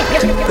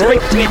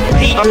 Broken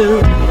and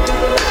blue.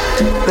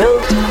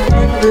 Broken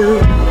and blue.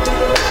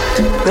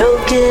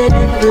 Broken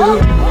and blue.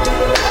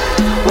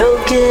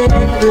 Broken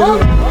and blue.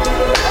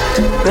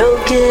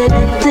 Broken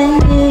and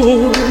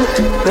blue.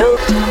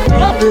 Broken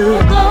and blue.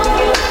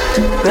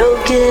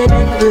 Broken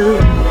and blue.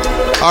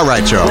 All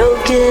right, y'all.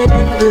 Broken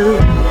and blue.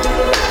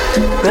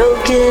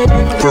 Broken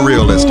and blue. For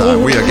real this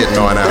time, we are getting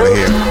on out of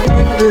here.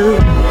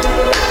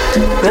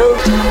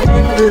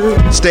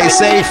 Stay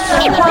safe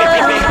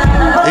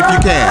if you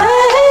can.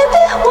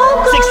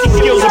 60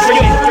 skills of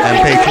bringing and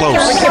pay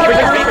close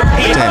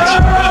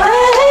attention.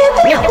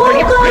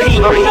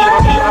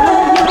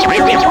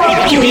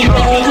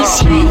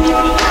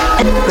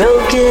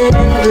 Broken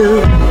and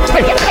blue.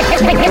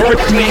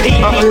 Broken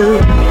and blue.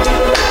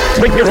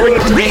 Broken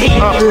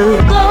and blue.